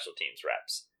primary special teams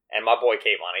reps. And my boy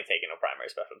Kayvon ain't taking no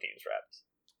primary special teams reps.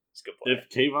 It's a good player.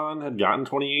 If Kayvon had gotten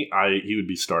 28, he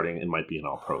would be starting and might be an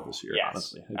All-Pro this year,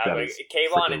 honestly.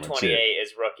 Kayvon in 28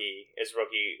 is rookie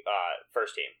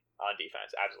first team on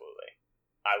defense. Absolutely.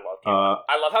 I love Kayvon.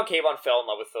 I love how Kayvon fell in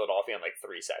love with Philadelphia in like 3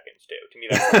 seconds, too. To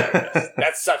me,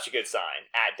 that's such a good sign.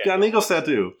 Yeah, an Eagles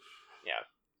tattoo. Yeah.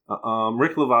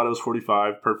 Rick Lovato's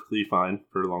 45, perfectly fine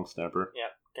for a long snapper.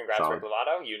 Yeah. Congrats, Rick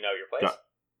Lovato. You know your place.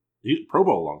 Pro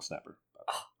Bowl long snapper.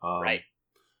 Right.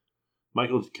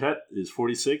 Michael Jacquet is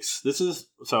 46.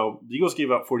 So the Eagles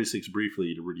gave out 46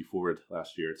 briefly to Rudy Ford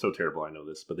last year. It's so terrible, I know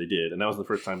this, but they did. And that was the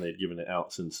first time they had given it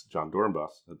out since John Dornbus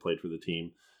had played for the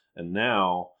team. And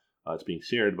now it's being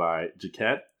shared by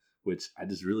Jacquet, which I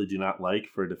just really do not like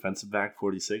for a defensive back,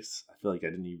 46. I feel like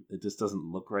it just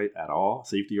doesn't look right at all.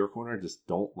 Safety or corner, just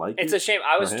don't like it. It's a shame.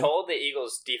 I was told the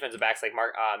Eagles defensive backs like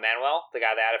Manuel, the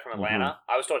guy they added from Atlanta,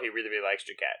 I was told he really, really likes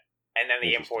Jacquet. And then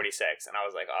the M46, and I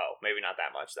was like, oh, maybe not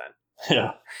that much then.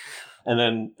 Yeah.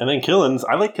 And then Killens.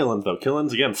 I like Killens, though.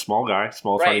 Killens, again, small guy,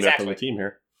 small running back on the team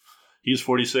here. He's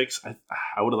 46.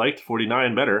 I would have liked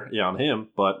 49 better, on him,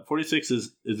 but 46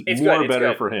 is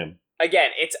better for him.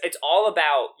 Again, it's all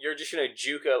about, you're just going to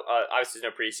juke obviously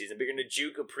there's no preseason, but you're going to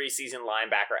juke a preseason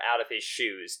linebacker out of his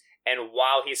shoes, and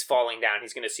while he's falling down,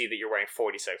 he's going to see that you're wearing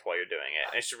 46 while you're doing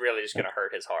it. And it's really just going to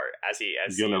hurt his heart as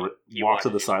he's going to walk to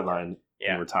the sideline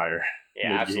and retire.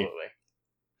 Yeah, absolutely.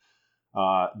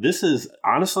 This is,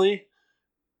 honestly,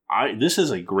 this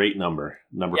is a great number.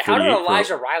 Number 48. How did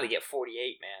Elijah Riley get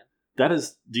 48, man?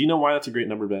 Do you know why that's a great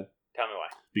number, Ben? Tell me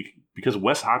why. Because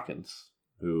Wes Hopkins,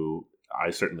 who I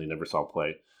certainly never saw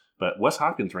play, but Wes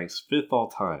Hopkins ranks 5th all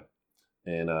time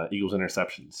in Eagles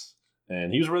interceptions.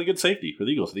 And he was a really good safety for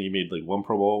the Eagles. I think he made like 1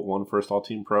 Pro Bowl, 1 first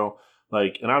all-team pro.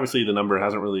 And obviously the number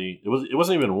hasn't really, it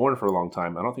wasn't even worn for a long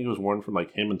time. I don't think it was worn from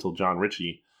like him until John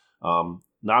Ritchie.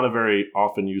 Not a very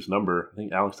often used number. I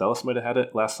think Alex Ellis might have had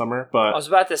it last summer. But I was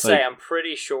about to say, I'm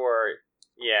pretty sure,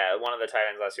 one of the tight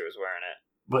ends last year was wearing it.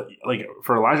 But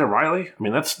for Elijah Riley, I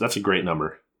mean, that's a great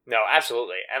number. No,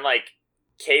 absolutely. And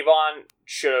Kayvon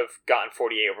should have gotten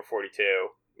 48 over 42.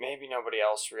 Maybe nobody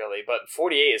else really, but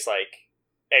 48 is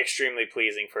extremely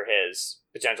pleasing for his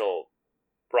potential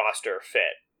roster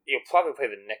fit. He'll probably play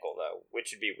the nickel, though,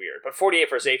 which would be weird. But 48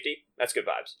 for safety, that's good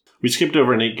vibes. We skipped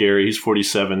over Nate Gary. He's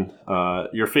 47.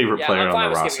 Your favorite player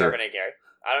on the roster. Skipping over Nate Gary.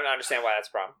 I don't understand why that's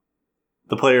a problem.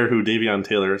 The player who Davion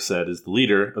Taylor said is the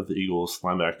leader of the Eagles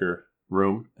linebacker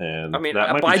room. And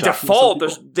that by default,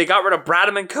 they got rid of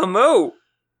Bradham and Camus.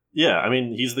 Yeah, I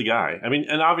mean, he's the guy. I mean,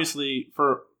 and obviously,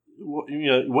 for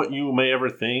what you may ever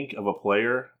think of a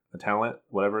player, a talent,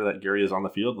 whatever that Gary is on the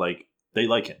field, they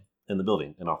like him in the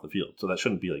building and off the field. So that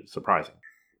shouldn't be surprising.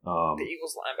 The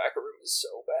Eagles linebacker room is so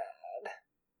bad.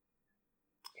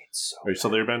 It's so Are you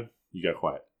still there, Ben? You got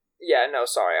quiet. Yeah, no,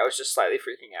 sorry. I was just slightly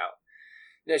freaking out.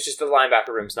 It's just the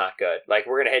linebacker room's not good.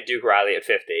 We're going to hit Duke Riley at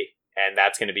 50, and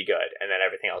that's going to be good, and then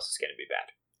everything else is going to be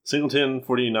bad. Singleton,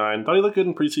 49. Thought he looked good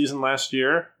in preseason last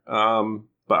year,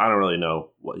 but I don't really know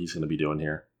what he's going to be doing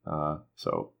here.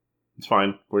 So it's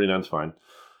fine. 49's fine.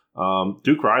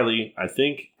 Duke Riley, I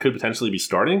think, could potentially be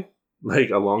starting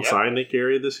alongside Nick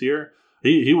Gary this year.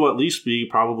 He will at least be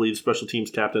probably the special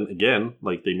teams captain again,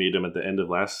 like they made him at the end of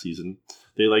last season.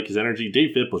 They like his energy.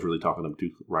 Dave Fipp was really talking to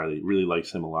Duke Riley. Really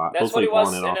likes him a lot. That's what he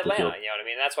was in Atlanta. You know what I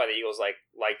mean? That's why the Eagles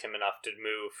liked him enough to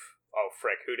move. Oh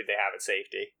frick! Who did they have at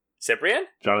safety? Cyprian?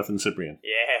 Jonathan Cyprian.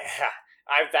 Yeah.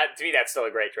 To me, that's still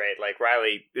a great trade.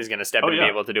 Riley is going to step in and be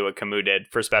able to do what Camus did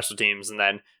for special teams and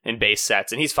then in base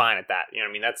sets, and he's fine at that. You know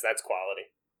what I mean? That's quality.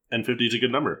 And 50 is a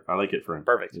good number. I like it for him.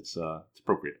 Perfect. It's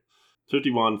appropriate.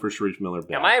 51 for Sharif Miller.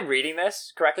 Am I reading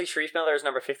this correctly? Sharif Miller is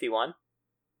number 51?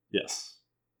 Yes.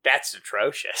 That's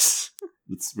atrocious.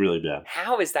 It's really bad.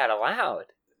 How is that allowed?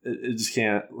 It just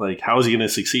can't, how is he going to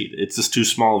succeed? It's just too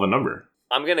small of a number.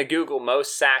 I'm going to Google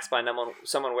most sacks by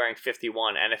someone wearing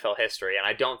 51 NFL history, and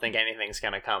I don't think anything's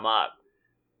going to come up.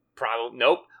 Probably,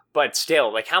 nope. But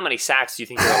still, how many sacks do you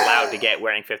think you're allowed to get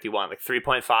wearing 51?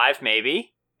 3.5,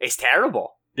 maybe? It's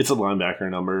terrible. It's a linebacker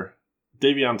number.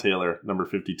 Davion Taylor, number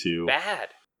 52. Bad.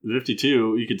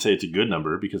 52, you could say it's a good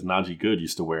number because Najee Good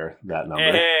used to wear that number.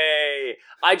 Hey!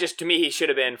 To me, he should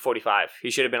have been 45.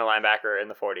 He should have been a linebacker in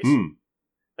the 40s.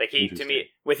 To me,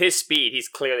 with his speed, he's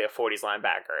clearly a 40s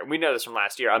linebacker. And we know this from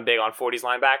last year. I'm big on 40s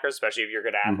linebackers, especially if you're a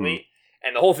good athlete. Mm-hmm.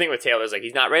 And the whole thing with Taylor is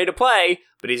he's not ready to play,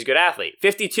 but he's a good athlete.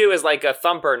 52 is a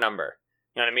thumper number.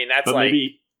 You know what I mean? That's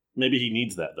maybe he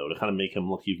needs that, though, to kind of make him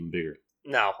look even bigger.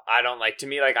 No, I don't to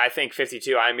me, I think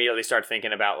 52, I immediately start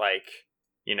thinking about,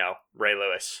 Ray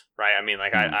Lewis, right? I mean,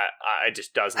 I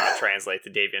just does not translate to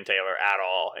Davion Taylor at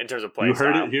all in terms of play style.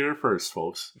 You heard it here first,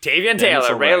 folks. Davion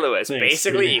Taylor, Ray Lewis,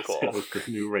 basically equal. The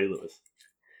new Ray Lewis.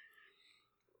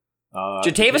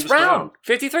 Jatavis Brown,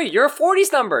 53. You're a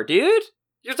 40s number, dude.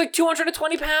 You're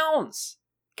 220 pounds.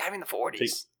 Gotta be in the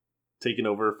 40s. Taking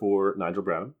over for Nigel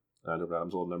Brown. Nigel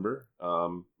Brown's old number.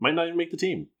 Might not even make the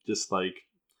team. Just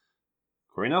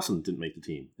Corey Nelson didn't make the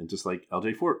team. And just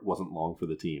LJ Fort wasn't long for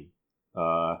the team.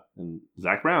 And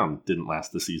Zach Brown didn't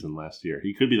last the season last year.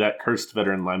 He could be that cursed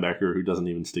veteran linebacker who doesn't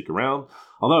even stick around.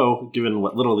 Although, given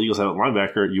what little the Eagles have at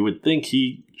linebacker, you would think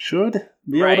he should.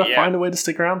 be able to find a way to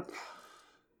stick around.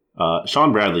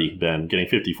 Sean Bradley, Ben, getting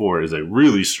 54 is a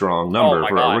really strong number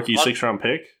for a rookie 6th-round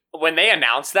pick. When they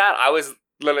announced that, I was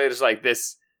literally just like,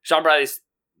 this, Sean Bradley's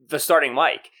the starting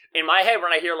mic. In my head,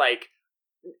 when I hear like,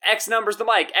 X number's the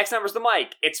mic,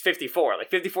 it's 54. Like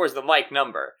 54 is the mic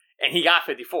number. And he got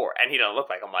 54, and he doesn't look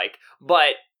like a mic.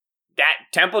 But that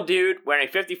Temple dude wearing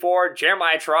 54,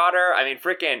 Jeremiah Trotter, I mean,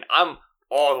 freaking, I'm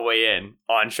all the way in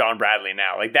on Sean Bradley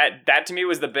now. Like that to me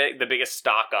was the biggest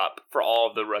stock up for all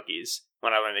of the rookies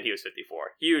when I learned that he was 54.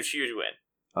 Huge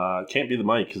win. Can't be the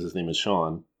mic because his name is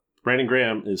Sean. Brandon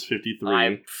Graham is 53.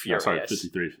 I'm furious. Sorry,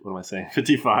 53. What am I saying?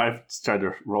 55. Just tried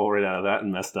to roll right out of that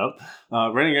and messed up.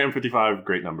 Brandon Graham, 55.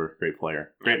 Great number. Great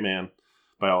player. Great man,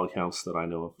 by all accounts that I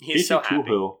know of. He's so happy.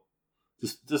 Tuhill,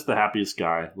 just the happiest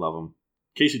guy. Love him.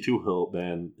 Casey Tuhill,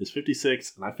 Ben, is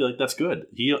 56, and I feel like that's good.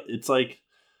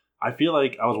 I feel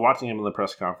like I was watching him in the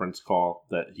press conference call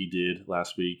that he did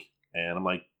last week, and I'm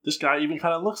like, this guy even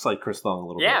kind of looks like Chris Long a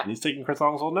little bit, and he's taking Chris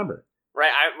Long's old number. Right,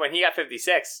 when he got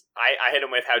 56, I hit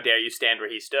him with, how dare you stand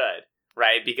where he stood,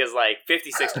 right? Because, like,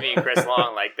 56 to me and Chris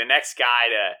Long, like, the next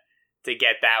guy to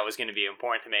get that was going to be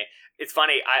important to me. It's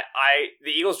funny,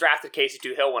 the Eagles drafted Casey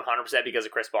Tuhill 100% because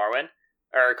of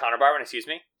Connor Barwin, excuse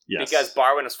me. Yes. Because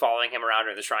Barwin was following him around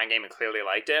during the Shrine game and clearly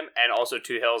liked him, and also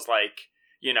Tuhill's, like,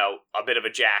 you know, a bit of a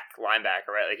jack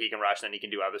linebacker, right? Like, he can rush and then he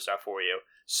can do other stuff for you.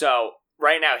 So,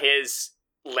 right now, his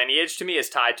lineage to me is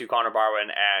tied to Connor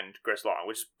Barwin and Chris Long,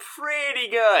 which is pretty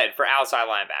good for outside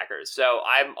linebackers. So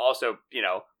I'm also, you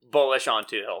know, bullish on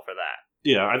Tuhill for that.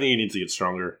 Yeah, I think he needs to get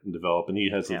stronger and develop, and he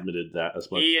has admitted that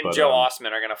as much. He and Joe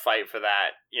Osman are going to fight for that,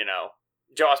 you know.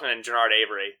 Joe Osman and Jannard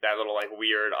Avery, that little, like,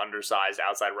 weird, undersized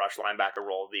outside rush linebacker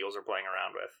role the Eagles are playing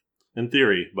around with. In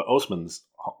theory, but Osman's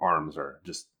arms are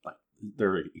just, like,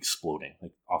 they're exploding,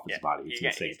 like, off his body. It's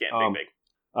insane. He's getting big.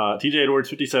 TJ Edwards,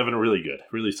 57, really good.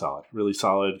 Really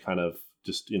solid, kind of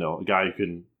just, you know, a guy who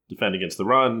can defend against the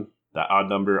run, that odd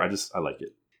number. I like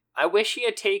it. I wish he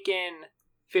had taken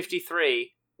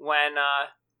 53 when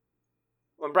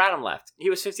Bradham left. He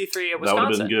was 53 at Wisconsin. That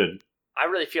would have been good. I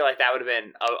really feel like that would have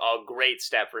been a great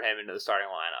step for him into the starting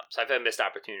lineup. So I feel like a missed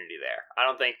opportunity there.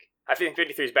 I think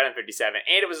 53 is better than 57,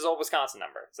 and it was his old Wisconsin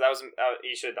number. So that was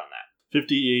he should have done that.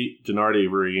 58, Jannard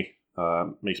Avery.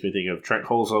 Makes me think of Trent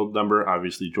Cole's old number.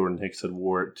 Obviously, Jordan Hicks had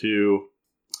wore it too.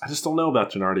 I just don't know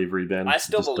about Jannard Avery, Ben. I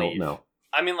still believe. Don't know.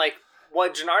 I mean, like,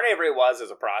 what Jannard Avery was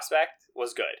as a prospect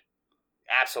was good.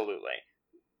 Absolutely.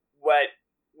 What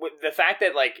the fact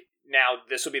that, like, now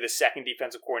this will be the second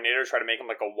defensive coordinator to try to make him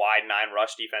like a wide 9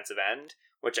 rush defensive end,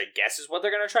 which I guess is what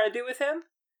they're going to try to do with him,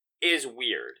 is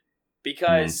weird.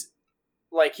 Because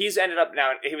like, he's ended up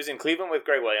now, he was in Cleveland with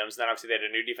Greg Williams, and then obviously they had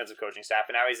a new defensive coaching staff,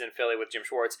 and now he's in Philly with Jim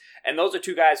Schwartz, and those are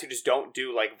two guys who just don't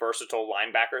do, like, versatile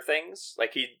linebacker things.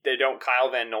 Like, they don't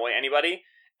Kyle Van Noy anybody,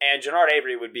 and Jannard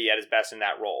Avery would be at his best in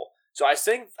that role. So I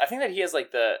think that he has,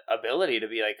 like, the ability to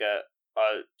be, like, a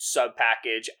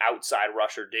sub-package outside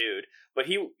rusher dude, but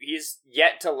he's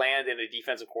yet to land in a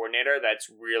defensive coordinator that's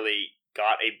really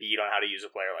got a beat on how to use a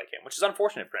player like him, which is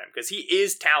unfortunate for him, because he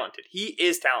is talented.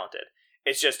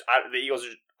 It's just, the Eagles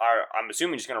are, I'm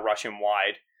assuming, just going to rush him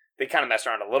wide. They kind of messed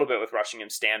around a little bit with rushing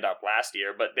him stand-up last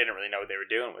year, but they didn't really know what they were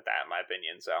doing with that, in my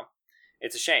opinion. So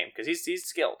it's a shame, because he's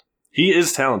skilled. He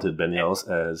is talented, Ben Yells,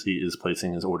 as he is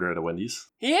placing his order at a Wendy's.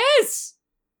 He is!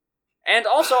 And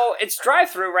also, it's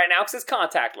drive-through right now, because it's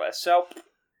contactless, so...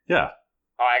 Yeah.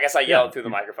 Oh, I guess I yelled through the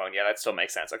microphone. Yeah, that still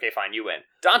makes sense. Okay, fine, you win.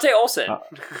 Dante Olson!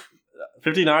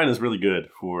 59 is really good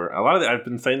for a lot of I've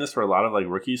been saying this for a lot of, like,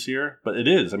 rookies here, but it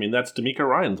is. I mean, that's D'Amico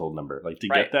Ryan's old number. Like, to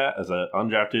get that as an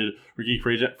undrafted rookie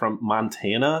free agent from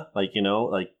Montana, like, you know,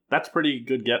 like, that's pretty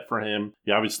good get for him.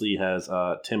 He obviously has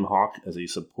Tim Hawk as a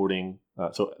supporting,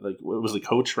 so, like, it was the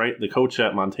coach, right? The coach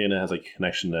at Montana has, like,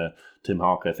 connection to Tim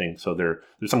Hawk, I think. So there's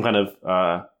some kind of,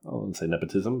 I wouldn't say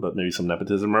nepotism, but maybe some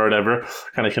nepotism or whatever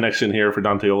kind of connection here for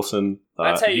Dante Olson.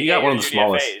 That's how you got one of the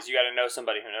smallest. DFAs. You got to know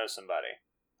somebody who knows somebody.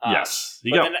 Yes,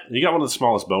 he got one of the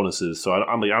smallest bonuses, so I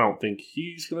don't think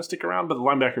he's going to stick around. But the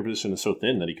linebacker position is so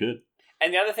thin that he could.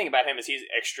 And the other thing about him is he's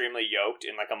extremely yoked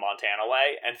in, like, a Montana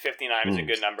way, and 59 is a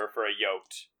good number for a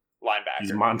yoked linebacker.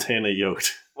 He's Montana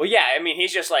yoked. Well, yeah, I mean,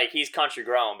 he's just like, he's country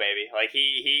grown, baby. Like,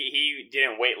 he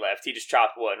didn't weightlift, he just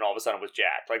chopped wood, and all of a sudden was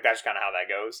jacked. Like, that's kind of how that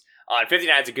goes. And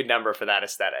 59 is a good number for that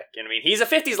aesthetic. And I mean, he's a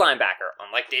 50s linebacker,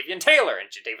 unlike Davian Taylor and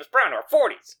Jadavis Brown, who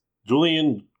are 40s.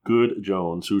 Julian Good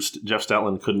Jones, who Jeff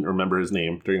Stoutland couldn't remember his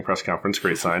name during press conference,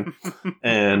 great sign,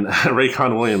 and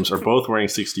Raycon Williams are both wearing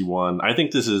 61. I think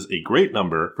this is a great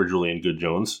number for Julian Good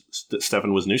Jones.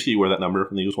 Stefan Wisniewski wore that number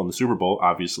when the Eagles won the Super Bowl,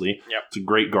 obviously. Yep. It's a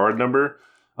great guard number.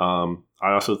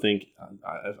 I also think,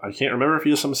 I can't remember if he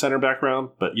has some center background,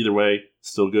 but either way,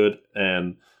 still good.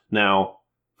 And now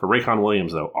for Raycon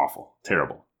Williams, though, awful,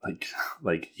 terrible.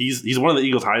 Like he's one of the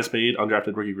Eagles' highest paid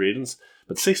undrafted rookie free agents,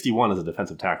 but 61 as a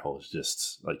defensive tackle is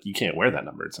just like, you can't wear that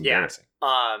number. It's embarrassing.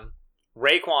 Yeah.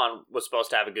 Raekwon was supposed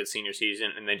to have a good senior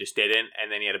season and then just didn't,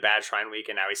 and then he had a bad Shrine Week,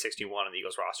 and now he's 61 on the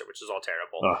Eagles roster, which is all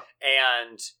terrible.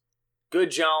 And Good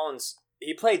Jones,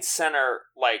 he played center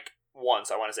like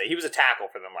once, I want to say. He was a tackle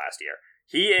for them last year.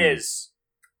 He is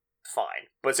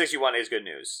fine, but 61 is good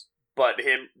news. But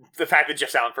the fact that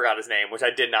Jeff Allen forgot his name, which I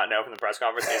did not know from the press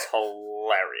conference, is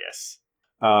hilarious.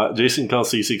 Jason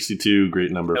Kelsey, 62,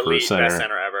 great number Elite, for center. Best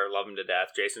center ever. Love him to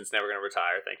death. Jason's never going to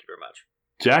retire. Thank you very much.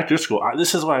 Jack Driscoll,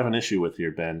 this is what I have an issue with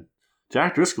here, Ben.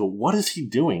 Jack Driscoll, what is he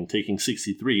doing taking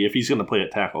 63 if he's going to play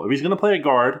at tackle? If he's going to play at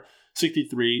guard,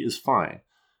 63 is fine.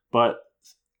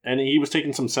 And he was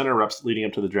taking some center reps leading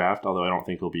up to the draft, although I don't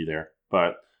think he'll be there.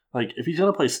 But like, if he's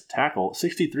going to play tackle,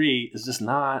 63 is just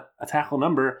not a tackle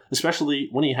number, especially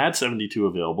when he had 72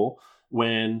 available,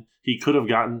 when he could have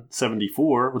gotten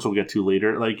 74, which we'll get to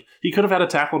later. Like, he could have had a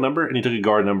tackle number, and he took a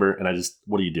guard number, and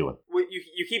what are you doing?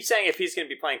 You keep saying if he's going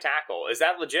to be playing tackle. Is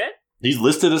that legit? He's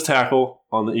listed as tackle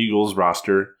on the Eagles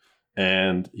roster,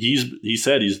 and he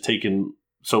said he's taken,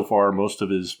 so far, most of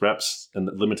his reps and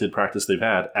the limited practice they've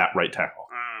had at right tackle.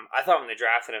 I thought when they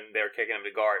drafted him, they were kicking him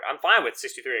to guard. I'm fine with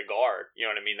 63 at guard. You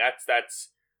know what I mean? That's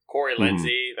Corey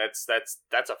Lindsey. That's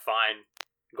a fine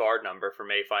guard number for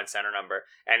me, fine center number.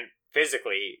 And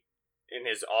physically, in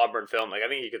his Auburn film, like, I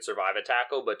think he could survive a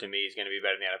tackle, but to me, he's going to be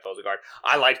better in the NFL as a guard.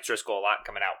 I liked Driscoll a lot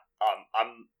coming out.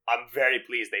 I'm very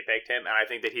pleased they picked him, and I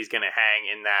think that he's going to hang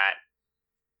in that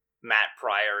Matt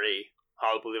Priory,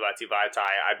 Halapulivati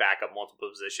Vaitai, I back up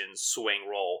multiple positions, swing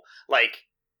role. Like,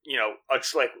 you know,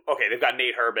 okay, they've got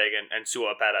Nate Herbig and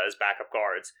Sua Opeta as backup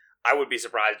guards. I would be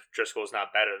surprised if Driscoll's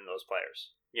not better than those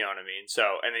players. You know what I mean?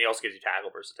 So, and then he also gives you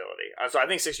tackle versatility. So I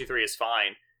think 63 is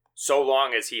fine, so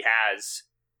long as he has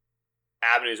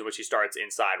avenues in which he starts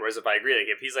inside. Whereas if I agree, like,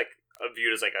 if he's like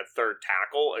viewed as like a third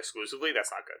tackle exclusively,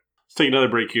 that's not good. Let's take another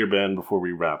break here, Ben, before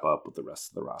we wrap up with the rest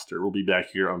of the roster. We'll be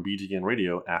back here on BGN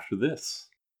Radio after this.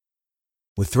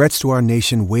 With threats to our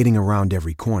nation waiting around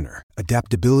every corner,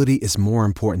 adaptability is more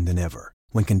important than ever.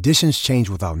 When conditions change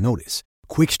without notice,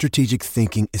 quick strategic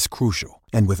thinking is crucial.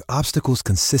 And with obstacles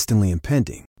consistently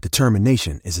impending,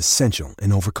 determination is essential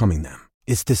in overcoming them.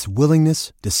 It's this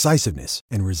willingness, decisiveness,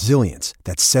 and resilience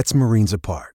that sets Marines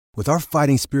apart. With our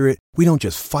fighting spirit, we don't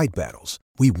just fight battles,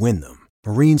 we win them.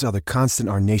 Marines are the constant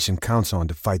our nation counts on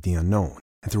to fight the unknown.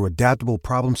 And through adaptable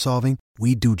problem solving,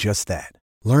 we do just that.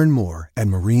 Learn more at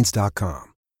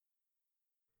marines.com.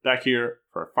 Back here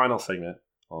for our final segment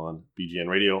on BGN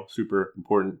Radio. Super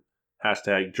important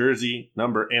hashtag Jersey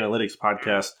Number Analytics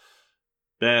Podcast.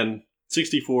 Ben,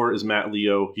 64 is Matt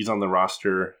Leo. He's on the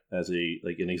roster as an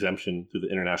exemption through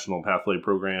the International Pathway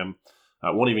Program.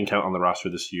 Won't even count on the roster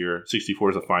this year.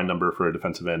 64 is a fine number for a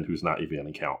defensive end who's not even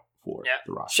going to count for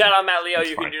the roster. Shout out Matt Leo. That's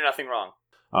you fine. can do nothing wrong.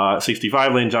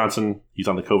 65, Lane Johnson. He's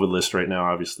on the COVID list right now,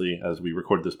 obviously, as we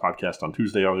record this podcast on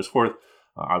Tuesday, August 4th.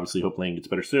 Obviously, hope Lane gets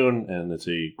better soon, and it's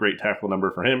a great tackle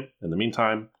number for him in the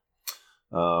meantime.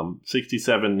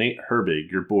 67, Nate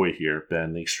Herbig, your boy here,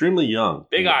 Ben. Extremely young.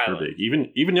 Big Nate Island.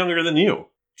 Herbig, even younger than you.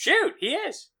 Shoot, he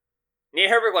is. Nate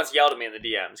Herbig once yelled at me in the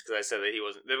DMs because I said that he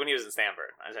wasn't, when he was in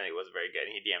Stanford, I said he wasn't very good,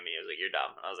 and he DM'd me. He was like, "You're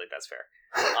dumb." And I was like, "That's fair."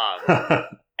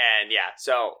 And yeah,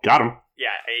 so got him.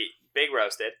 Yeah, a big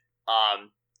roasted.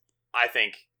 I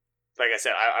think, like I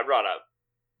said, I brought up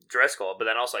Driscoll, but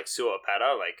then also like Sua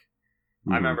Opeta. Like,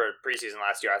 I remember preseason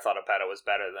last year, I thought Opeta was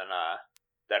better than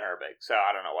Herbig. So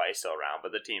I don't know why he's still around,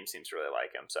 but the team seems to really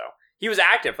like him. So he was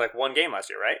active for like one game last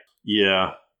year, right?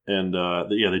 Yeah. And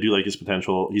they do like his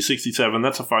potential. He's 67.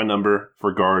 That's a fine number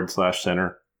for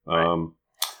guard/center. Right.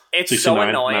 It's so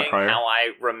annoying how I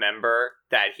remember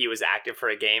that he was active for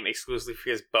a game exclusively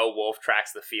because Bo Wolf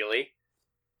tracks the Feely.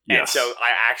 Yes. And so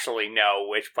I actually know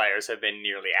which players have been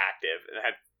nearly active. And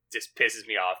that just pisses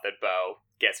me off that Bo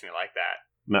gets me like that.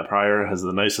 Matt Pryor has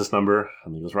the nicest number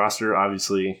on the Eagles roster,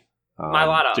 obviously.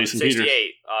 Mailata, Jason 68, Peters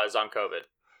is on COVID.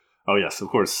 Oh, yes, of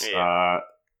course. Yeah.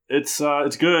 It's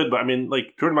good, but I mean,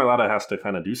 like, Jordan Mailata has to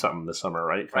kind of do something this summer,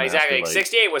 right? Right, exactly.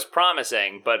 68 was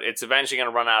promising, but it's eventually going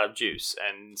to run out of juice.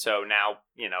 And so now,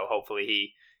 hopefully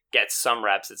he gets some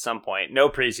reps at some point. No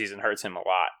preseason hurts him a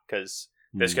lot because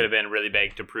this could have been really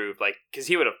big to prove, because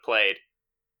he would have played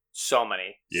so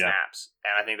many snaps.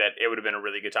 And I think that it would have been a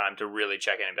really good time to really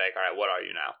check in and be like, all right, what are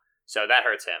you now? So that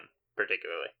hurts him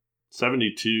particularly.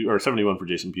 72 or 71 for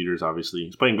Jason Peters, obviously.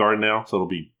 He's playing guard now, so it'll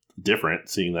be different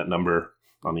seeing that number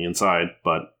on the inside,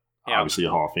 but obviously a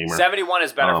Hall of Famer. 71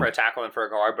 is better for a tackle than for a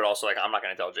guard, but also, like, I'm not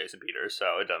going to tell Jason Peters,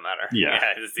 so it doesn't matter. Yeah.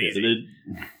 It's easy.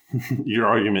 Your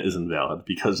argument is invalid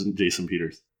because of Jason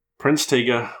Peters. Prince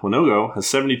Tega Winogo has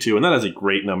 72, and that is a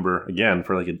great number, again,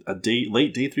 for like a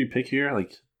late day 3 pick here.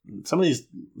 Like, some of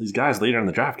these guys later in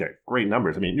the draft got great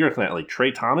numbers. I mean, you're looking at, like,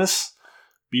 Trey Thomas,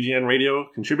 BGN radio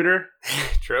contributor.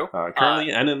 True.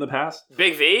 Currently and in the past.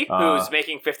 Big V, who's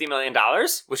making $50 million,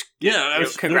 which,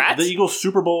 congrats. The Eagles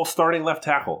Super Bowl starting left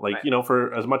tackle. Like, right.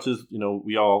 For as much as,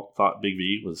 we all thought Big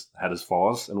V had his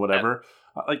flaws and whatever.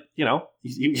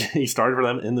 He started for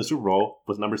them in the Super Bowl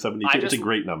with number 72. It's a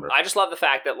great number. I just love the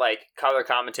fact that, like, color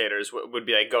commentators would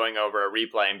be, like, going over a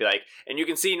replay and be like, and you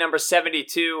can see number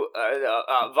 72,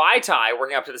 Vaitai,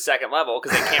 working up to the second level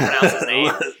because they can't pronounce his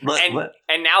name.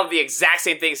 And now the exact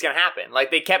same thing is going to happen. Like,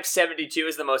 they kept 72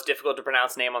 as the most difficult to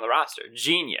pronounce name on the roster.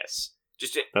 Genius.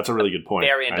 That's a really good point.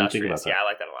 Very industrious. Yeah, I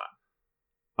like that a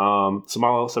lot.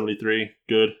 Samalo, 73.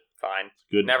 Good. Fine.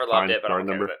 Good. Never loved it, but I'm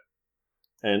okay with it.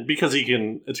 And because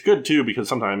it's good too, because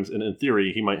sometimes, in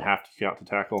theory, he might have to kick out to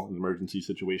tackle in an emergency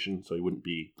situation, so he wouldn't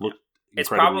be looked. It's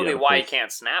probably why he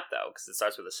can't snap, though, because it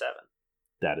starts with a 7.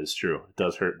 That is true. It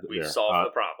does hurt. We've solved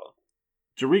the problem.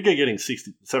 Jariga getting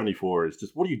 74 is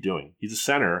just, what are you doing? He's a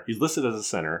center. He's listed as a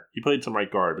center. He played some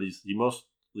right guard, but he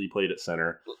mostly played at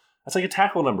center. That's like a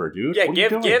tackle number, dude. Yeah,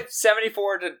 give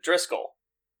 74 to Driscoll.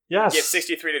 Yes. Give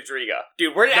 63 to Jariga.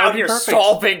 Dude, we're out here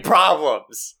solving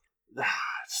problems.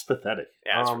 It's pathetic.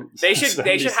 Yeah, they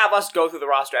should have us go through the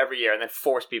roster every year and then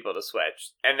force people to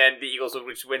switch, and then the Eagles would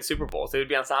win Super Bowls. They would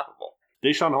be unstoppable.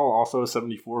 Deshaun Hall also is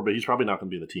 74, but he's probably not going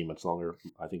to be in the team much longer.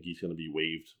 I think he's going to be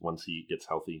waived once he gets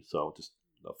healthy. So just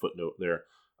a footnote there.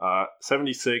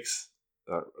 76.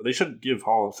 They should give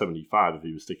Hall 75 if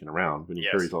he was sticking around. When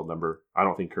Curry's old number, I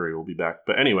don't think Curry will be back.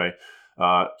 But anyway,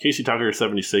 Casey Tucker is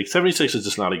 76. 76 is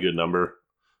just not a good number.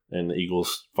 And the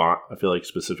Eagles font, I feel like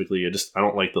specifically, I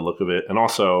don't like the look of it. And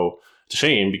also, it's a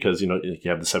shame because, you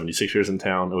have the 76ers in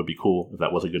town. It would be cool if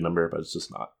that was a good number, but it's just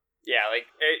not. Yeah, like,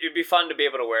 it'd be fun to be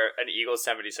able to wear an Eagles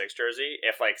 76 jersey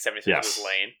if, like, 76 was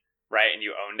Lane, right? And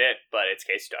you owned it, but it's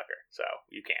Casey Tucker, so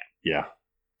you can't. Yeah.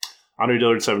 Andre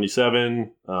Dillard,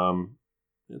 77.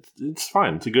 It's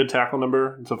fine. It's a good tackle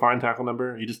number. It's a fine tackle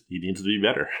number. He needs to be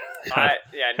better.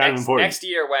 Next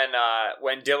year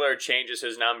when Dillard changes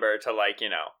his number to, like,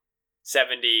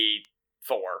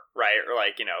 74, right? Or,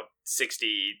 like,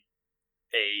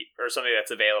 68 or something that's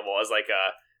available as, like,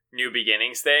 a new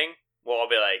beginnings thing, we'll all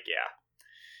be like, yeah,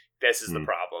 this is the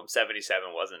problem.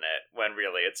 77 wasn't it. When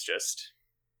really it's just,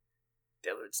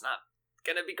 Dillard's not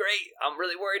going to be great. I'm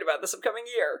really worried about this upcoming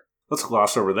year. Let's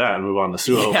gloss over that and move on to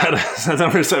Suo at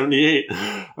number 78,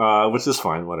 which is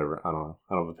fine. Whatever. I don't know.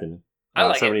 I don't have an opinion. I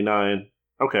like 79. It.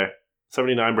 Okay.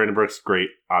 79, Brandon Brooks, great.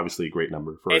 Obviously, great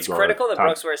number. It's critical that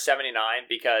Brooks wears 79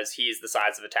 because he's the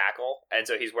size of a tackle, and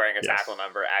so he's wearing a tackle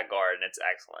number at guard, and it's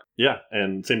excellent. Yeah,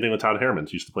 and same thing with Todd Herman.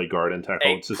 He used to play guard and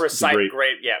tackle. It's just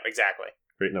great. Yeah, exactly.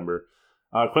 Great number.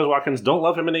 Quez Watkins, don't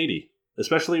love him in 80.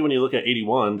 Especially when you look at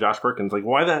 81, Josh Perkins. Like,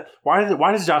 why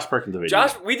does Josh Perkins have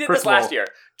 81? We did this last year.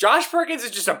 Josh Perkins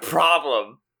is just a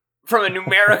problem from a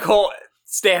numerical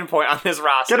standpoint on this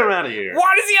roster. Get him out of here.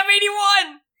 Why does he have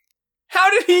 81? How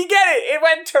did he get it? It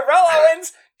went Terrell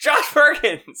Owens, Josh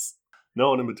Perkins. No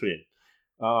one in between.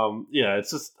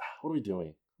 It's just, what are we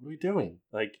doing?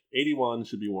 Like, 81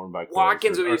 should be worn by Quez.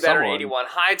 Watkins would be better in 81.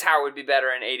 Hightower would be better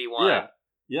in 81. Yeah.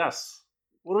 Yes.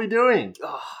 What are we doing?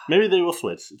 Maybe they will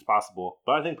switch. It's possible.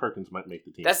 But I think Perkins might make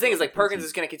the team. That's the thing is, like, Perkins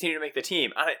is going to continue to make the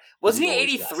team. Wasn't he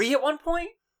 83 at one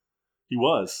point? He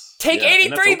was. Take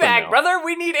 83 back, brother.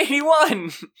 We need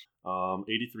 81.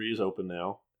 83 is open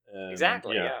now. And,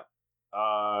 exactly, yeah.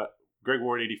 Greg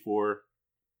Ward, 84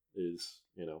 is,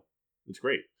 it's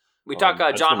great. We talk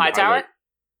John Hightower?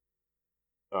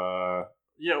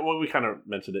 We kind of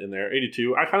mentioned it in there.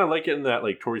 82. I kind of like it in that,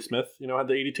 like, Torrey Smith, had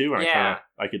the 82. And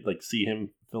I could, like, see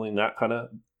him filling that kind of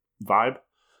vibe.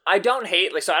 I don't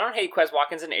hate Quez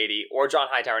Watkins in 80 or John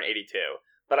Hightower in 82.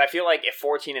 But I feel like if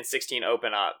 14 and 16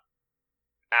 open up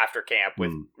after camp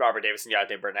with Robert Davis and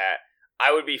Yadne Burnett,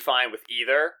 I would be fine with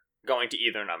either going to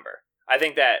either number. I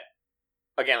think that,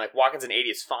 again, like, Watkins in 80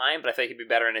 is fine, but I think he'd be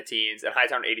better in the teens. And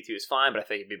Hightower in 82 is fine, but I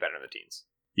think he'd be better in the teens.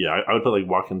 Yeah, I would put, like,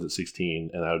 Watkins at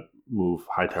 16, and I would move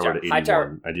Hightower to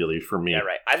 81, ideally, for me. Yeah,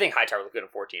 right. I think Hightower looked good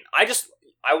at 14. I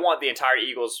want the entire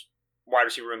Eagles wide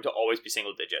receiver room to always be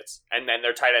single digits, and then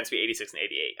their tight ends to be 86 and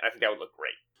 88, and I think that would look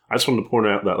great. I just wanted to point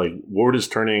out that, like, Ward is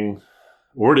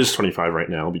 25 right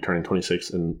now. He'll be turning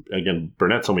 26, and, again,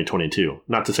 Burnett's only 22.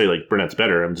 Not to say, like, Burnett's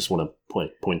better. I just want to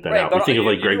point that out. You think of,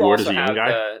 like, Greg Ward as a young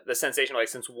guy? The sensation, like,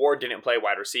 since Ward didn't play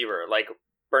wide receiver, like,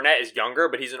 Burnett is younger,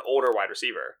 but he's an older wide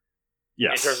receiver.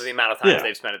 Yes. In terms of the amount of time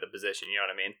they've spent at the position, you know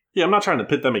what I mean? Yeah, I'm not trying to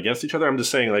pit them against each other. I'm just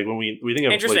saying, like, when we think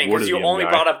of interesting, Ward because as you a young only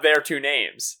guy, brought up their two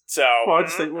names. So, well, I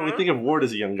just think when we think of Ward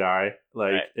as a young guy,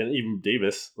 like, and even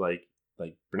Davis, like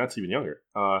Burnett's even younger.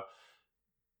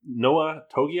 Noah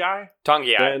Tongiai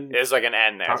is like an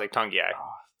N there. It's like Tongiai.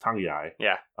 Tongiai.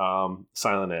 Yeah.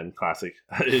 Silent N, classic.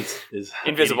 is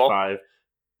invisible. 85.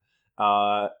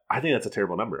 I think that's a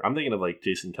terrible number. I'm thinking of like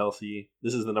Jason Kelsey.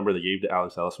 This is the number they gave to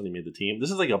Alex Ellis when he made the team.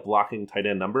 This is like a blocking tight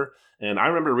end number. And I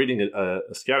remember reading a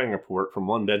scouting report from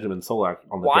one Benjamin Solak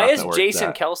on the Why Draft is Network.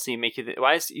 Jason Kelsey make you?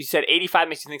 You said 85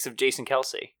 makes you think of Jason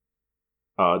Kelsey?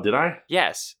 Did I?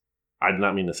 Yes. I did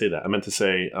not mean to say that. I meant to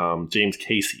say James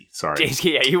Casey. Sorry.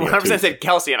 You 100% said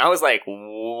Kelsey, and I was like,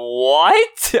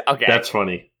 what? Okay. That's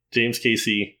funny. James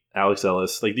Casey, Alex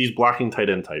Ellis, like these blocking tight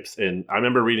end types. And I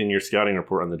remember reading your scouting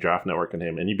report on the Draft Network on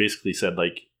him, and you basically said,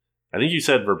 like, I think you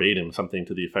said verbatim something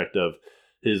to the effect of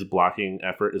his blocking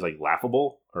effort is like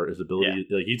laughable, or his ability,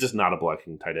 like he's just not a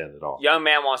blocking tight end at all. Young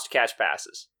man wants to catch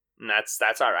passes, and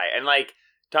that's all right. And like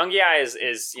Tongiai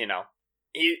is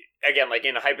he again, like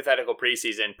in a hypothetical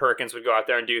preseason, Perkins would go out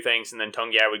there and do things, and then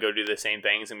Tongiai would go do the same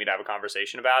things, and we'd have a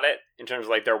conversation about it in terms of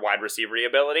like their wide receiver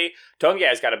ability.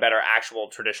 Tongiai's got a better actual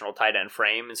traditional tight end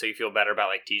frame, and so you feel better about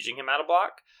like teaching him how to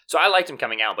block. So I liked him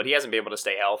coming out, but he hasn't been able to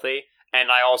stay healthy.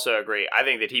 And I also agree. I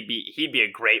think that he'd be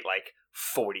a great like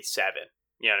 47.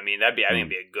 You know what I mean? I think it'd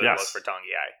be a good look for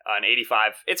Tongiai. An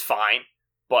 85, it's fine,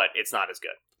 but it's not as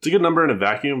good. It's a good number in a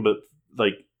vacuum, but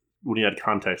like when you add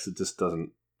context, it just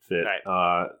doesn't fit.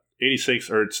 Right. 86,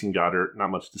 Ertz and Goddard,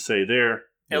 not much to say there.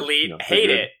 Elite,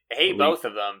 hate Elite. Both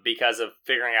of them because of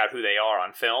figuring out who they are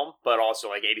on film, but also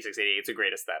like 86, 88, it's a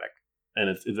great aesthetic.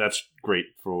 And that's great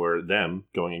for them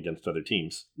going against other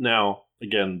teams. Now,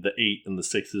 again, the 8 and the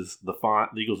 6s, the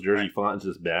font, the Eagles jersey font is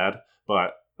just bad,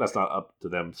 but that's not up to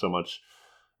them so much.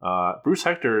 Bruce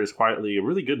Hector is quietly a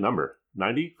really good number.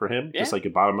 90 for him, just like a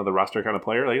bottom of the roster kind of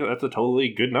player. Like that's a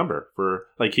totally good number for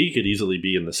like he could easily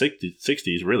be in the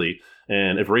 60s really.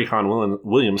 And if Raycon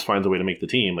Williams finds a way to make the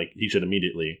team, like he should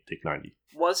immediately take 90.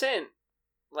 Wasn't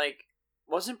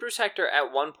Bruce Hector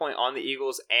at one point on the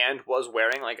Eagles and was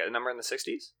wearing like a number in the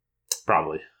 60s?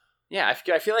 Probably. Yeah,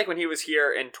 I feel like when he was here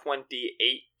in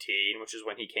 2018, which is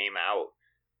when he came out,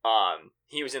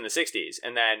 he was in the 60s,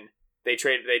 and then they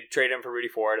traded him for Rudy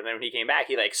Ford, and then when he came back,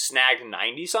 he like snagged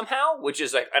 90 somehow, which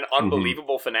is like an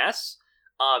unbelievable finesse.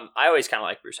 I always kind of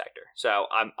like Bruce Hector, so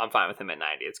I'm fine with him at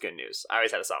 90. It's good news. I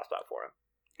always had a soft spot for him.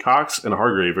 Cox and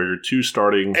Hargrave are your two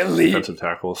starting defensive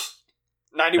tackles.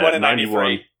 91 and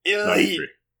 93. Elite. 93.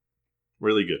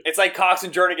 Really good. It's like Cox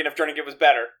and Jernigan if Jernigan was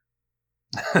better.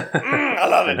 I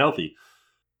love it. And healthy.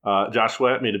 Josh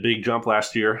Sweat made a big jump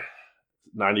last year.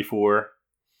 94.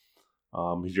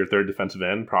 He's your third defensive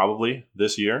end probably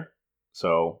this year.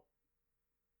 So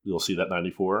you'll see that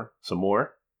 94 some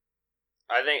more.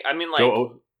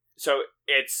 So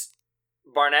it's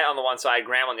Barnett on the one side,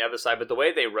 Graham on the other side, but the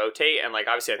way they rotate, and like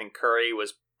obviously I think Curry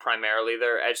was primarily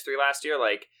their edge 3 last year,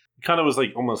 like kind of was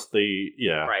like almost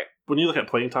right. When you look at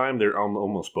playing time, they're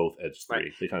almost both edge 3.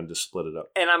 Right. They kind of just split it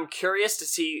up. And I'm curious to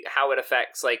see how it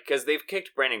affects, like, because they've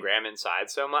kicked Brandon Graham inside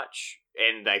so much,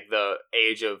 and like the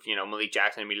age of Malik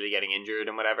Jackson immediately getting injured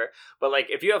and whatever. But like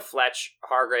if you have Fletch,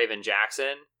 Hargrave, and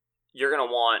Jackson, you're gonna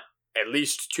want at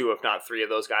least 2, if not 3, of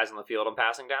those guys on the field on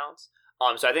passing downs.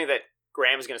 So I think that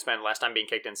Graham is going to spend less time being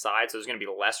kicked inside, so there's going to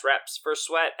be less reps for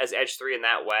Sweat as edge 3 in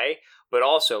that way. But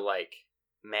also, like,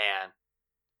 man,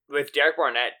 with Derek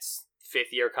Barnett's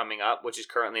 5th year coming up, which is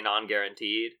currently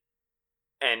non-guaranteed,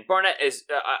 and Barnett's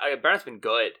been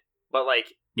good, but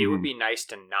like it would be nice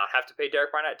to not have to pay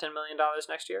Derek Barnett $10 million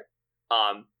next year.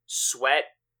 Sweat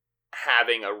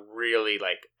having a really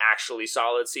like actually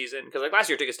solid season, because like last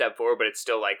year took a step forward, but it's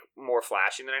still like more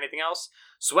flashy than anything else.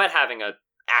 Sweat having a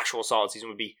actual solid season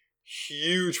would be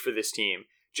huge for this team,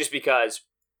 just because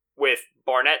with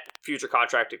Barnett future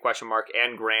contract at question mark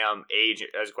and Graham age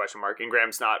as a question mark, and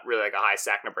Graham's not really like a high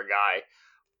sack number guy,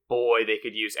 boy, they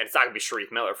could use, and it's not gonna be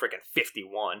Sharif Miller freaking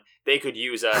 51. They could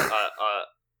use a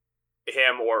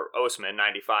him or Osman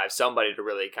 95, somebody to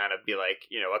really kind of be like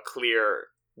a clear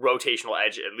rotational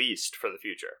edge at least for the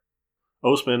future.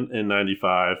 Osman in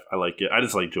 95, I like it. I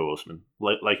just like Joe Osman.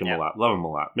 Like him a lot. Love him a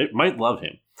lot. Might love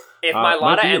him. If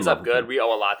Mailata ends up good, we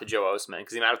owe a lot to Joe Osman,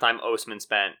 because the amount of time Osman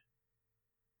spent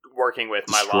working with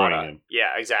Mailata.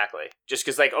 Yeah, exactly. Just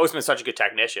because like Osman's such a good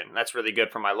technician. That's really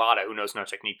good for Mailata, who knows no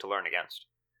technique to learn against.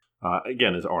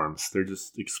 Again, his arms, they're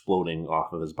just exploding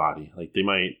off of his body. Like they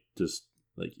might just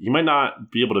he might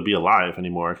not be able to be alive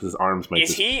anymore because his arms might.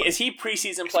 Is he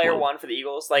preseason player 1 for the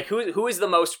Eagles? Like who is the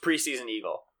most preseason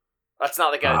Eagle? That's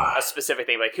not like a specific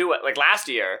thing. Like who? Like last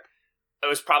year, it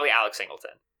was probably Alex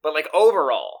Singleton. But like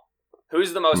overall,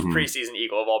 who's the most Mhm. preseason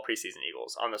Eagle of all preseason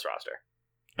Eagles on this roster?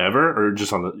 Ever or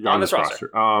just on this roster?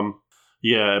 roster?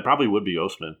 Yeah, it probably would be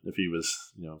Osman if he was,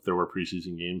 if there were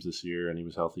preseason games this year and he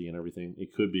was healthy and everything.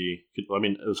 It could be. I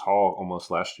mean, it was Hall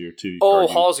almost last year too.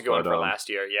 Hall's going for last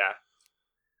year. Yeah,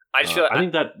 I just feel. I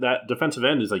think that defensive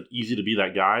end is like easy to be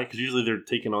that guy because usually they're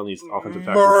taking on these offensive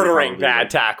tackles, murdering bad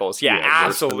tackles. Yeah,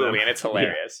 absolutely, and it's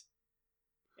hilarious.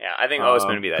 Yeah, I think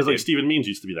Osman would be that. Because like Steven Means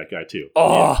used to be that guy too.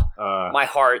 Oh, my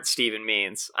heart, Steven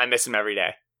Means. I miss him every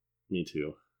day. Me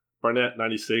too. Barnett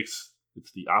 96.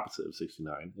 It's the opposite of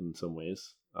 69 in some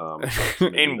ways.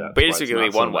 In basically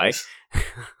one way.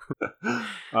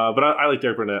 But I like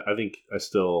Derek Barnett. I think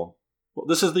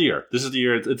this is the year. This is the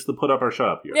year. It's the put up or shut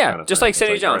up year. Yeah, just like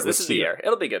Sidney Jones. This is the year.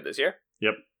 It'll be good this year.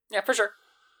 Yep. Yeah, for sure.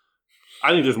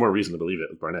 I think there's more reason to believe it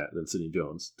with Barnett than Sidney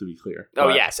Jones, to be clear. Oh,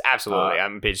 yes, absolutely.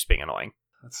 I'm just being annoying.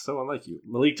 That's so unlike you.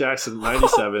 Malik Jackson,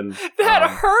 97. That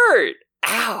hurt.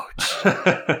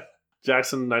 Ouch.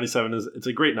 Jackson, 97 it's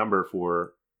a great number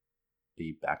for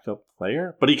a backup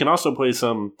player, but he can also play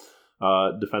some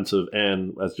defensive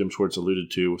end, as Jim Schwartz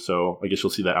alluded to. So I guess you'll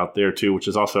see that out there too, which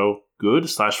is also good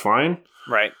 / fine.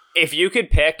 Right. If you could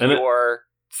pick your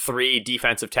 3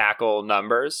 defensive tackle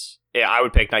numbers, I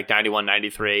would pick like 91,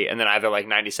 93, and then either like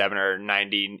 97 or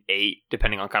 98,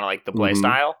 depending on kind of like the play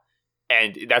style.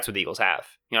 And that's what the Eagles have.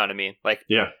 You know what I mean? Like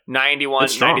 91,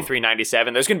 93,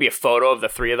 97. There's going to be a photo of the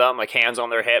 3 of them, like hands on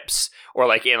their hips or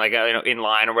like in like in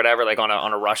line or whatever, like on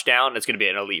a rush down. It's going to be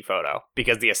an elite photo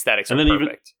because the aesthetics are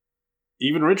perfect.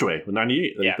 Even Ridgeway with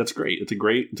 98. That's great. It's a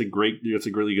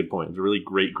really good point. It's a really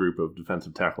great group of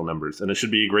defensive tackle numbers. And it should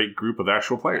be a great group of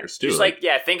actual players too.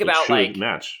 Just think about like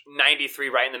match. 93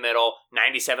 right in the middle,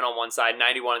 97 on one side,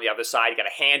 91 on the other side. You got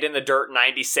a hand in the dirt,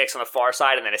 96 on the far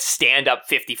side, and then a stand up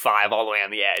 55 all the way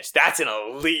on the edge. That's an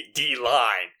elite D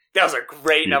line. Those are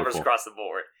great numbers across the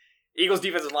board. Eagles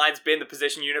defensive line's been the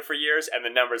position unit for years, and the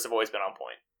numbers have always been on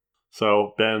point.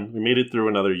 So, Ben, we made it through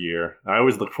another year. I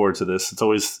always look forward to this.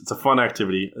 It's a fun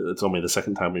activity. It's only the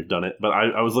second time we've done it. But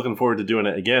I was looking forward to doing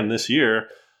it again this year,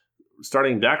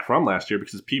 starting back from last year,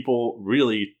 because people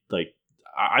really,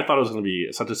 I thought it was going to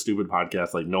be such a stupid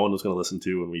podcast, like no one was going to listen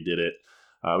to when we did it.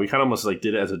 We kind of almost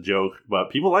did it as a joke, but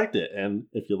people liked it. And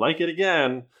if you like it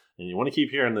again, and you want to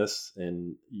keep hearing this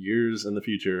in years in the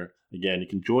future, again, you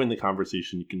can join the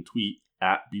conversation. You can tweet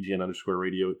at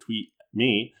BGN_radio, tweet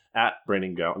me at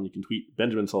Brandon Gowton. You can tweet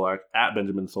Benjamin Solak at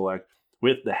Benjamin Solak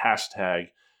with the hashtag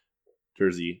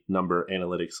jersey number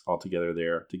analytics all together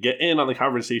there to get in on the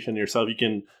conversation yourself. You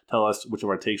can tell us which of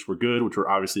our takes were good, which were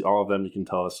obviously all of them. You can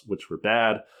tell us which were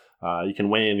bad. You can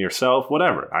weigh in yourself,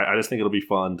 whatever. I just think it'll be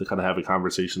fun to kind of have a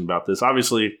conversation about this.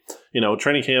 Obviously,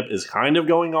 training camp is kind of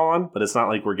going on, but it's not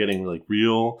like we're getting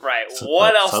real. Right.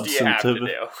 What else do you have to do?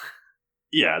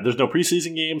 Yeah, there's no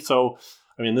preseason game, so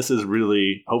this is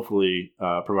really, hopefully,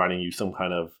 providing you some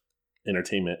kind of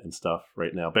entertainment and stuff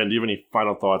right now. Ben, do you have any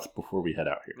final thoughts before we head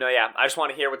out here? No, yeah. I just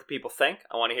want to hear what the people think.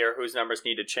 I want to hear whose numbers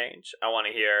need to change. I want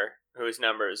to hear whose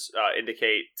numbers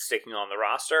indicate sticking on the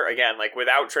roster. Again,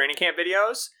 without training camp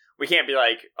videos, we can't be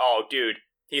like, oh, dude,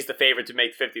 he's the favorite to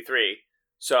make the 53.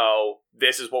 So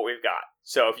this is what we've got.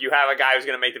 So if you have a guy who's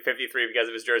going to make the 53 because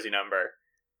of his jersey number,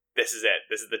 this is it.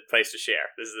 This is the place to share.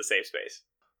 This is the safe space.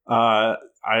 I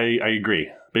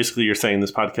agree. Basically, you're saying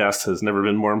this podcast has never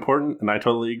been more important, and I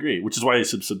totally agree, which is why you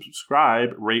should subscribe,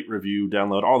 rate, review,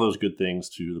 download, all those good things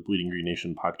to the Bleeding Green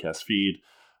Nation podcast feed.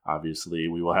 Obviously,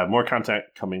 we will have more content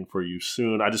coming for you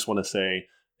soon. I just want to say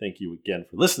thank you again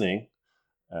for listening,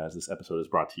 as this episode is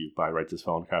brought to you by Right This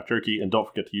Felon Craft Turkey. And don't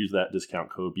forget to use that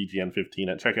discount code BGN15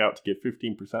 at checkout to get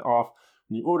 15% off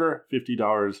when you order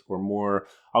 $50 or more.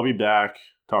 I'll be back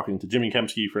talking to Jimmy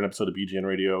Kempski for an episode of BGN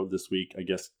Radio this week. I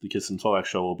guess the Kiss and Solak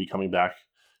show will be coming back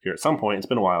here at some point. It's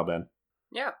been a while, Ben.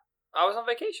 Yeah, I was on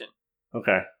vacation.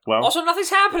 Okay, well. Also, nothing's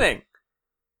happening.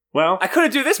 Well, I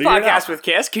couldn't do this podcast with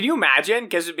Kiss. Could you imagine?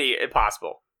 Kiss would be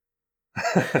impossible.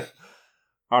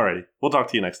 Alrighty, we'll talk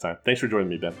to you next time. Thanks for joining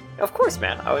me, Ben. Of course,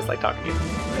 man. I always like talking to you.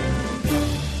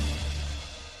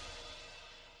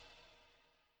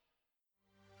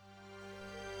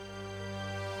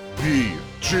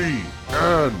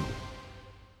 BGN.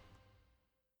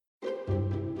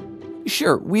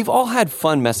 Sure, we've all had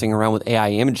fun messing around with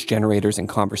AI image generators and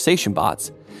conversation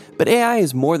bots, but AI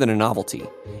is more than a novelty,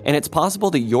 and it's possible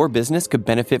that your business could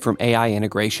benefit from AI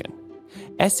integration.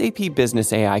 SAP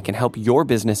Business AI can help your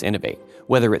business innovate,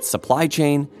 whether it's supply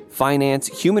chain, finance,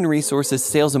 human resources,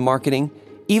 sales and marketing,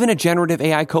 even a generative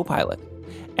AI copilot.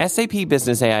 SAP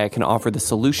Business AI can offer the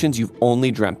solutions you've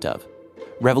only dreamt of.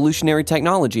 Revolutionary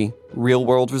technology,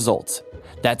 real-world results.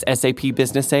 That's SAP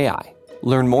Business AI.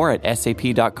 Learn more at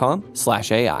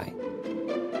sap.com/AI.